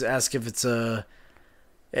 Let's ask if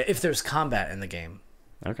if there's combat in the game.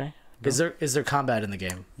 Okay. Is there combat in the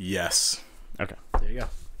game? Yes. Okay. There you go.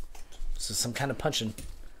 So some kind of punching.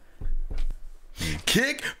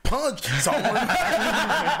 Kick, punch, someone. All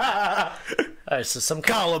right, so some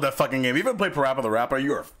God, kind. I love that fucking game. You ever play Parappa the Rapper?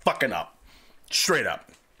 You are fucking up. Straight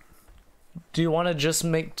up. Do you want to just to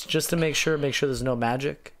make sure there's no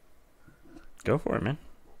magic? Go for it, man.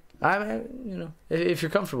 I mean, if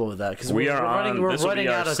you're comfortable with that, because We are on. we're This will running be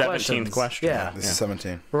our out of 17th questions. question. Yeah, This is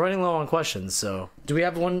 17. we're running low on questions. So, do we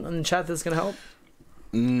have one in the chat that's gonna help?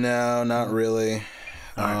 No, not really.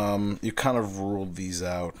 You kind of ruled these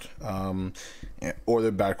out. Or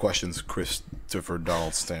they're bad questions, Christopher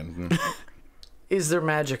Donald Stanton. Is there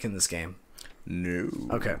magic in this game? No.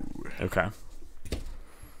 Okay, Okay.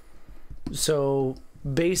 so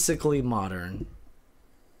basically modern.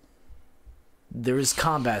 There is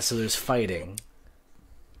combat, so there's fighting.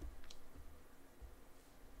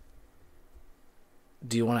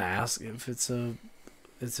 Do you want to ask if it's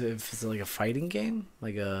like a fighting game,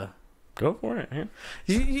 like a? Go for it, man.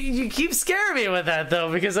 You keep scaring me with that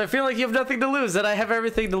though, because I feel like you have nothing to lose, and I have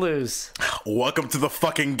everything to lose. Welcome to the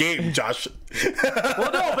fucking game, Josh.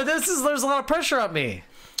 Well, no, but there's a lot of pressure on me.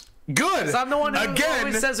 Good. 'Cause I'm the one who Again,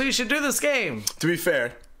 always says we should do this game. to be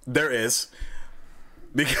fair, there is.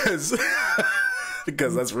 Because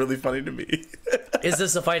that's really funny to me. Is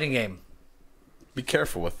this a fighting game? Be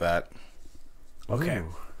careful with that. Okay.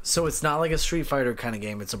 So it's not like a Street Fighter kind of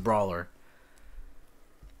game. It's a brawler.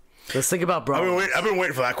 Let's think about brawlers. I've been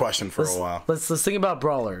waiting for that question for a while. Let's think about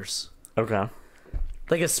brawlers. Okay.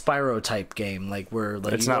 Like a Spyro type game, like where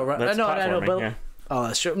like It's you not. go around. That's I know, platforming, but yeah. Oh,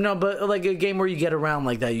 that's true. No, but like a game where you get around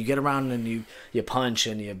like that. You get around and you punch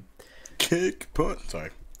and you kick, punch.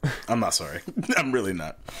 Sorry. I'm not sorry. I'm really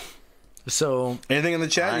not. So anything in the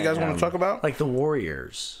chat you guys want to talk about? Like the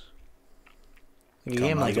Warriors. A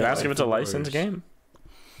game like you ask if it's a licensed game.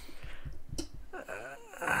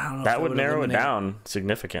 I don't know that would narrow it down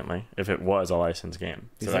significantly if it was a licensed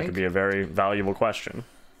game. So that could be a very valuable question.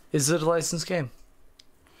 Is it a licensed game?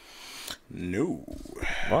 No.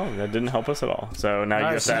 Well, that didn't help us at all. So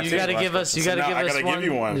now you got to give us. You got to give us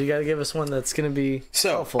one. You got to give us one that's going to be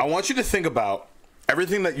helpful. I want you to think about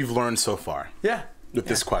everything that you've learned so far. Yeah. With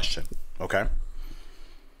this question, okay?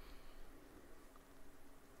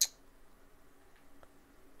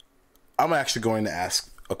 I'm actually going to ask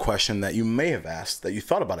a question that you may have asked, that you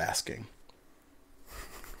thought about asking.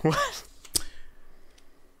 What?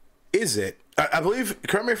 Is it? I believe.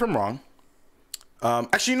 Correct me if I'm wrong.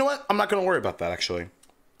 Actually, you know what? I'm not going to worry about that, actually.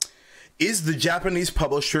 Is the Japanese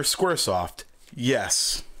publisher Squaresoft?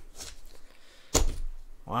 Yes.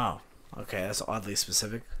 Wow. Okay, that's oddly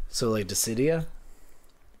specific. So, like, Dissidia?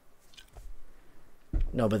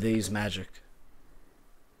 No, but they use magic.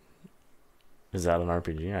 Is that an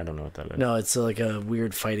RPG? I don't know what that is. No, it's like a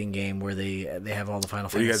weird fighting game where they have all the Final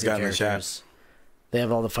Fantasy you guys got characters. in the chat? They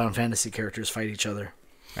have all the Final Fantasy characters fight each other.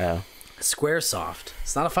 Yeah. Squaresoft.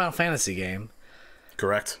 It's not a Final Fantasy game.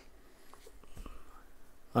 Correct.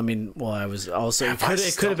 I mean, well, I was also. It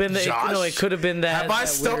could have been. It could have been that. Have I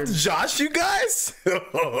stumped weird... Josh, you guys?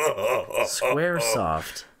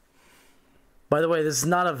 Squaresoft. By the way, this is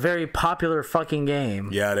not a very popular fucking game.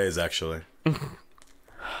 Yeah, it is actually.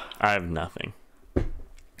 I have nothing.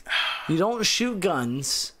 You don't shoot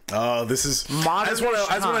guns. Oh, this is. I just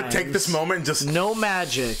want to take this moment and just. No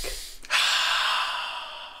magic.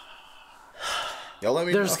 Y'all let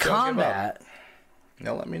me know. There's combat.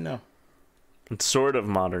 Y'all let me know. It's sort of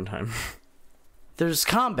modern time. There's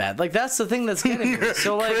combat. Like, that's the thing that's getting me.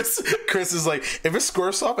 So, like, Chris is like, if it's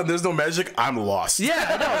Squaresoft and there's no magic, I'm lost.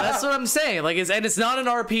 Yeah, no, that's what I'm saying. Like, it's not an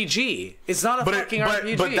RPG. It's not a fucking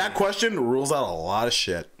RPG. But that question rules out a lot of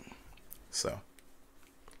shit. So.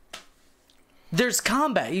 There's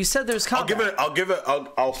combat. You said there's combat.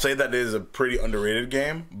 I'll say that it is a pretty underrated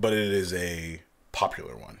game, but it is a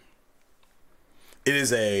popular one. It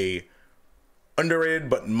is a underrated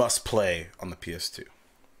but must play on the PS2.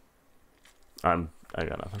 I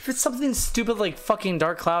got nothing. If it's something stupid like fucking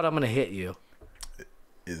Dark Cloud, I'm gonna hit you. It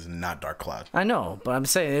is not Dark Cloud. I know, but I'm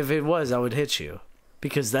saying if it was, I would hit you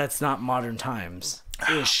because that's not modern times.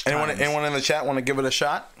 Anyone in the chat want to give it a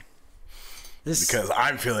shot? Because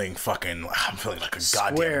I'm feeling like a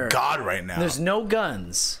goddamn god right now. There's no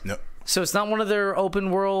guns. No. So it's not one of their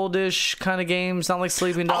open world-ish kind of games. Not like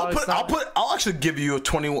Sleeping Dogs. I'll actually give you a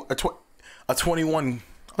 21. I'll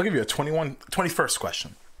give you a 21st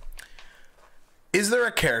question. Is there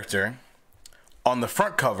a character on the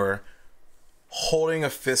front cover holding a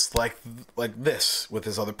fist like this with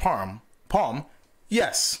his other palm?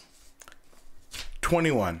 Yes.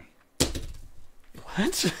 21.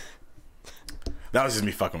 What? That was just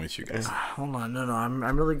me fucking with you guys. Hold on, no,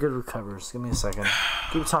 I'm really good with covers. Give me a second.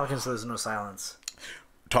 Keep talking so there's no silence.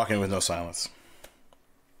 Talking with no silence.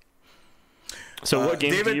 So what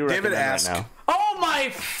game do you recommend asked, right now? Oh my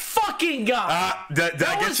fucking god! Did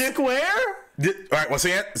I get you? Square? All right, once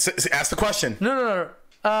again, ask the question. No.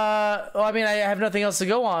 Well, I mean, I have nothing else to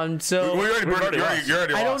go on, so you're already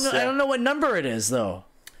lost. I don't know what number it is though.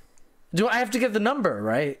 Do I have to get the number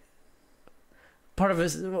right? Part of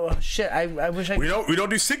it. Shit, I wish I. We don't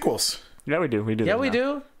do sequels. Yeah, we do. We do. Yeah, we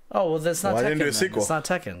do. Oh well, that's not. Well, Tekken, I didn't do a sequel. It's not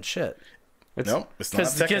Tekken. Shit. No, it's not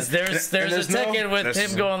Tekken. Because there's a Tekken with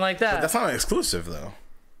him going like that. But that's not an exclusive though.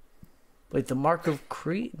 Like the Mark of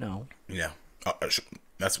Crete? No. Yeah,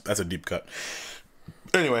 that's a deep cut.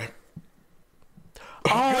 Anyway.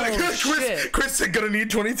 Oh shit! Chris said gonna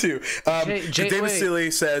need 22. David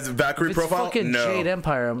Seeley says Valkyrie profile. Fucking no, Jade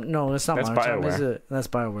Empire. No, it's not. That's Modern Time, BioWare. is it? That's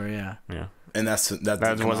BioWare. Yeah. Yeah. And that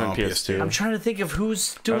wasn't PS2. I'm trying to think of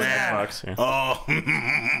who's doing that. Xbox,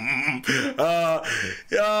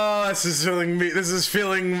 Oh, this is feeling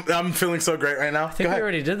me. I'm feeling so great right now. I think we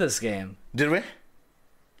already did this game. Did we?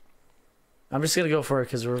 I'm just gonna go for it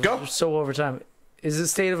because we're so over time. Is it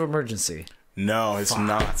State of Emergency? No, it's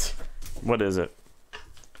not. What is it?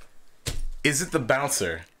 Is it the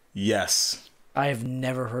bouncer? Yes. I have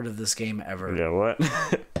never heard of this game ever. Yeah, what?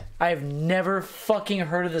 I have never fucking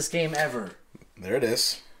heard of this game ever. There it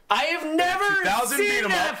is. I have never 2000 beat seen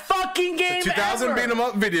 'em that up. fucking game 2000 ever. beat 'em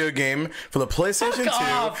up video game for the PlayStation 2,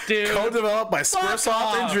 off, dude. co-developed by Squaresoft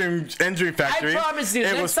off. and Dream Factory. I promise you,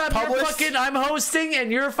 it next was time published. I'm hosting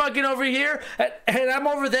and you're fucking over here and I'm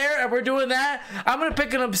over there and we're doing that, I'm gonna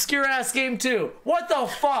pick an obscure ass game too. What the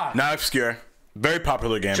fuck? Not obscure. Very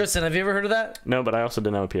popular game. Tristan, have you ever heard of that? No, but I also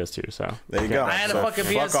didn't have a PS2, so There you go. I had a So fucking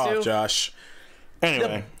fuck PS2. off, Josh.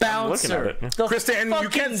 Anyway. Bouncer. looking at it. The Christian, you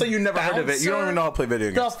can't fucking say you never heard of it. You don't even know how to play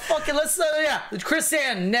video The games. fucking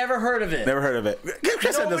Christian never heard of it. Never heard of it.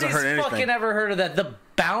 Christian doesn't Nobody's hurt anything. fucking ever heard of that. The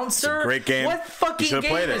Bouncer. Great game. What You fucking should've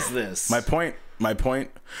game played it. is this? My point.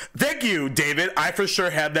 Thank you, David. I for sure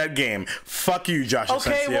had that game. Fuck you, Josh.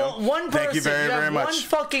 Okay, Asensio. well, one person. Thank you very, very much. One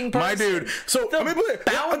fucking person. My dude. So, The let me put it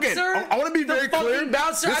again. Bouncer. I want to be very the clear. fucking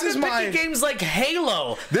Bouncer. This I've is been my. picking games like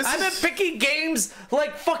Halo. I've been is- picking games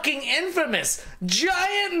like fucking Infamous.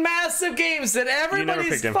 Giant, massive games that everybody's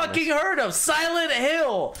picked Infamous. fucking heard of. Silent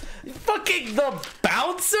Hill. Fucking the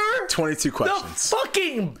Bouncer. 22 questions. The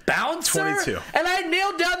fucking Bouncer. 22. And I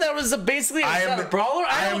nailed down that was basically a brawler.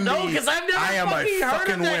 I don't know because I've never fucking heard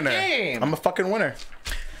of that game. I'm a fucking winner.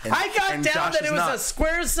 I got and down Josh that is it was not. a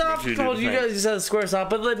Squaresoft. You do Well, the you thing. guys said Squaresoft,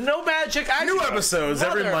 but like, no magic. New episodes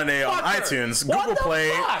every Monday on Motherfucker. iTunes, What Google the Play,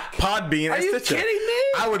 fuck? Podbean, Are and you Stitcher. kidding me?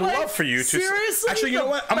 I would Like, love for you to. seriously? Actually, you know The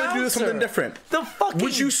what? I'm going to do something Bouncer. different. The fucking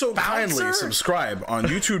Would you so kindly Bouncer? subscribe on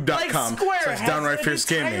Like youtube.com Square has /downright an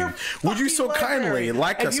fierce entire gaming? Would you so fucking kindly library,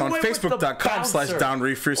 like and us you on went with the facebook.com Bouncer.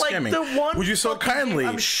 /downright fierce Like gaming? the one Would you so fucking game, kindly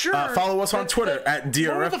I'm sure follow us on that Twitter the- at what were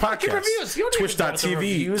DRF the fucking reviews? Podcast, You don't even know what the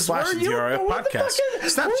reviews were. You don't know twitch.tv what the /DRF fucking-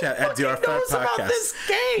 Podcast, Snapchat who at fucking DRF knows about Podcast. this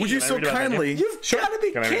game? Would you Can I so read about that kindly? You've Sure. got to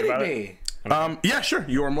be Can I read kidding about me. Yeah, sure.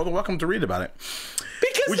 You are more than welcome to read about it.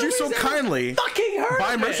 Because Would you so nobody's ever kindly fucking heard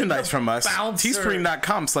buy of it. merchandise The from us? Bouncer.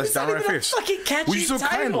 Teespring.com It's not even /downright a fierce. fucking catchy Would you so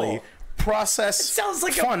title. kindly process sounds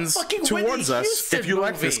like a funds fucking towards Whitney us Houston if you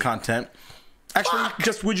like this movie. content? Actually,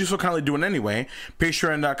 just would you so kindly do it anyway?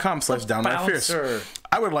 Patreon.com /downright fierce. Bouncer.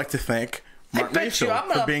 I would like to thank Mark bet you, I'm Mayfield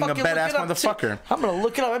gonna for being a fucking badass look it up, too. motherfucker. I'm gonna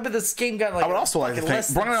look it up. I bet this game got like. I would also like to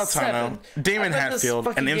thank Brian Altano, Damon Hatfield,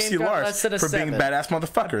 and MC Lars for being badass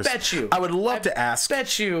motherfuckers. bet you. I would love to ask.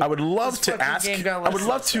 bet you I would love this to fucking ask. game got I would less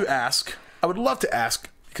love than to ask. I would love to ask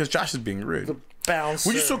because Josh is being rude. Bouncer.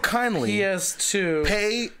 Would you so kindly PS2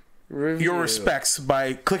 pay review. your respects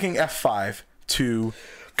by clicking F5 to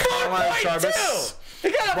Caroline 4.2. Jarvis,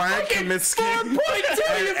 You got a Brian fucking Kaminsky, 4.2,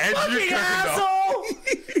 you and Andrew fucking Kirkendall. asshole!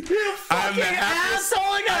 You I'm the fucking happiest, asshole!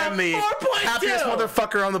 I got I'm the a 4.2. happiest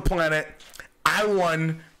motherfucker on the planet. I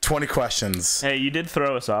won 20 questions. Hey, you did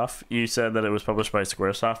throw us off. You said that it was published by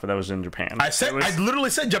Squaresoft, but that was in Japan. I said, It was, I literally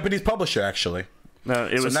said Japanese publisher, actually. no,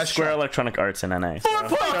 it was nice Square try. Electronic Arts in NA. So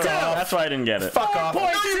 4.2. that's why I didn't get it. Fuck off.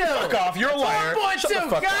 4.2. Fuck off. You're a liar. 4.2. Shut the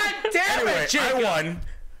fuck God up. damn Anyway, it, Jacob. I won.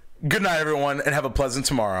 Good night, everyone, and have a pleasant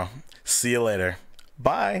tomorrow. See you later.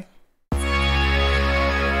 Bye.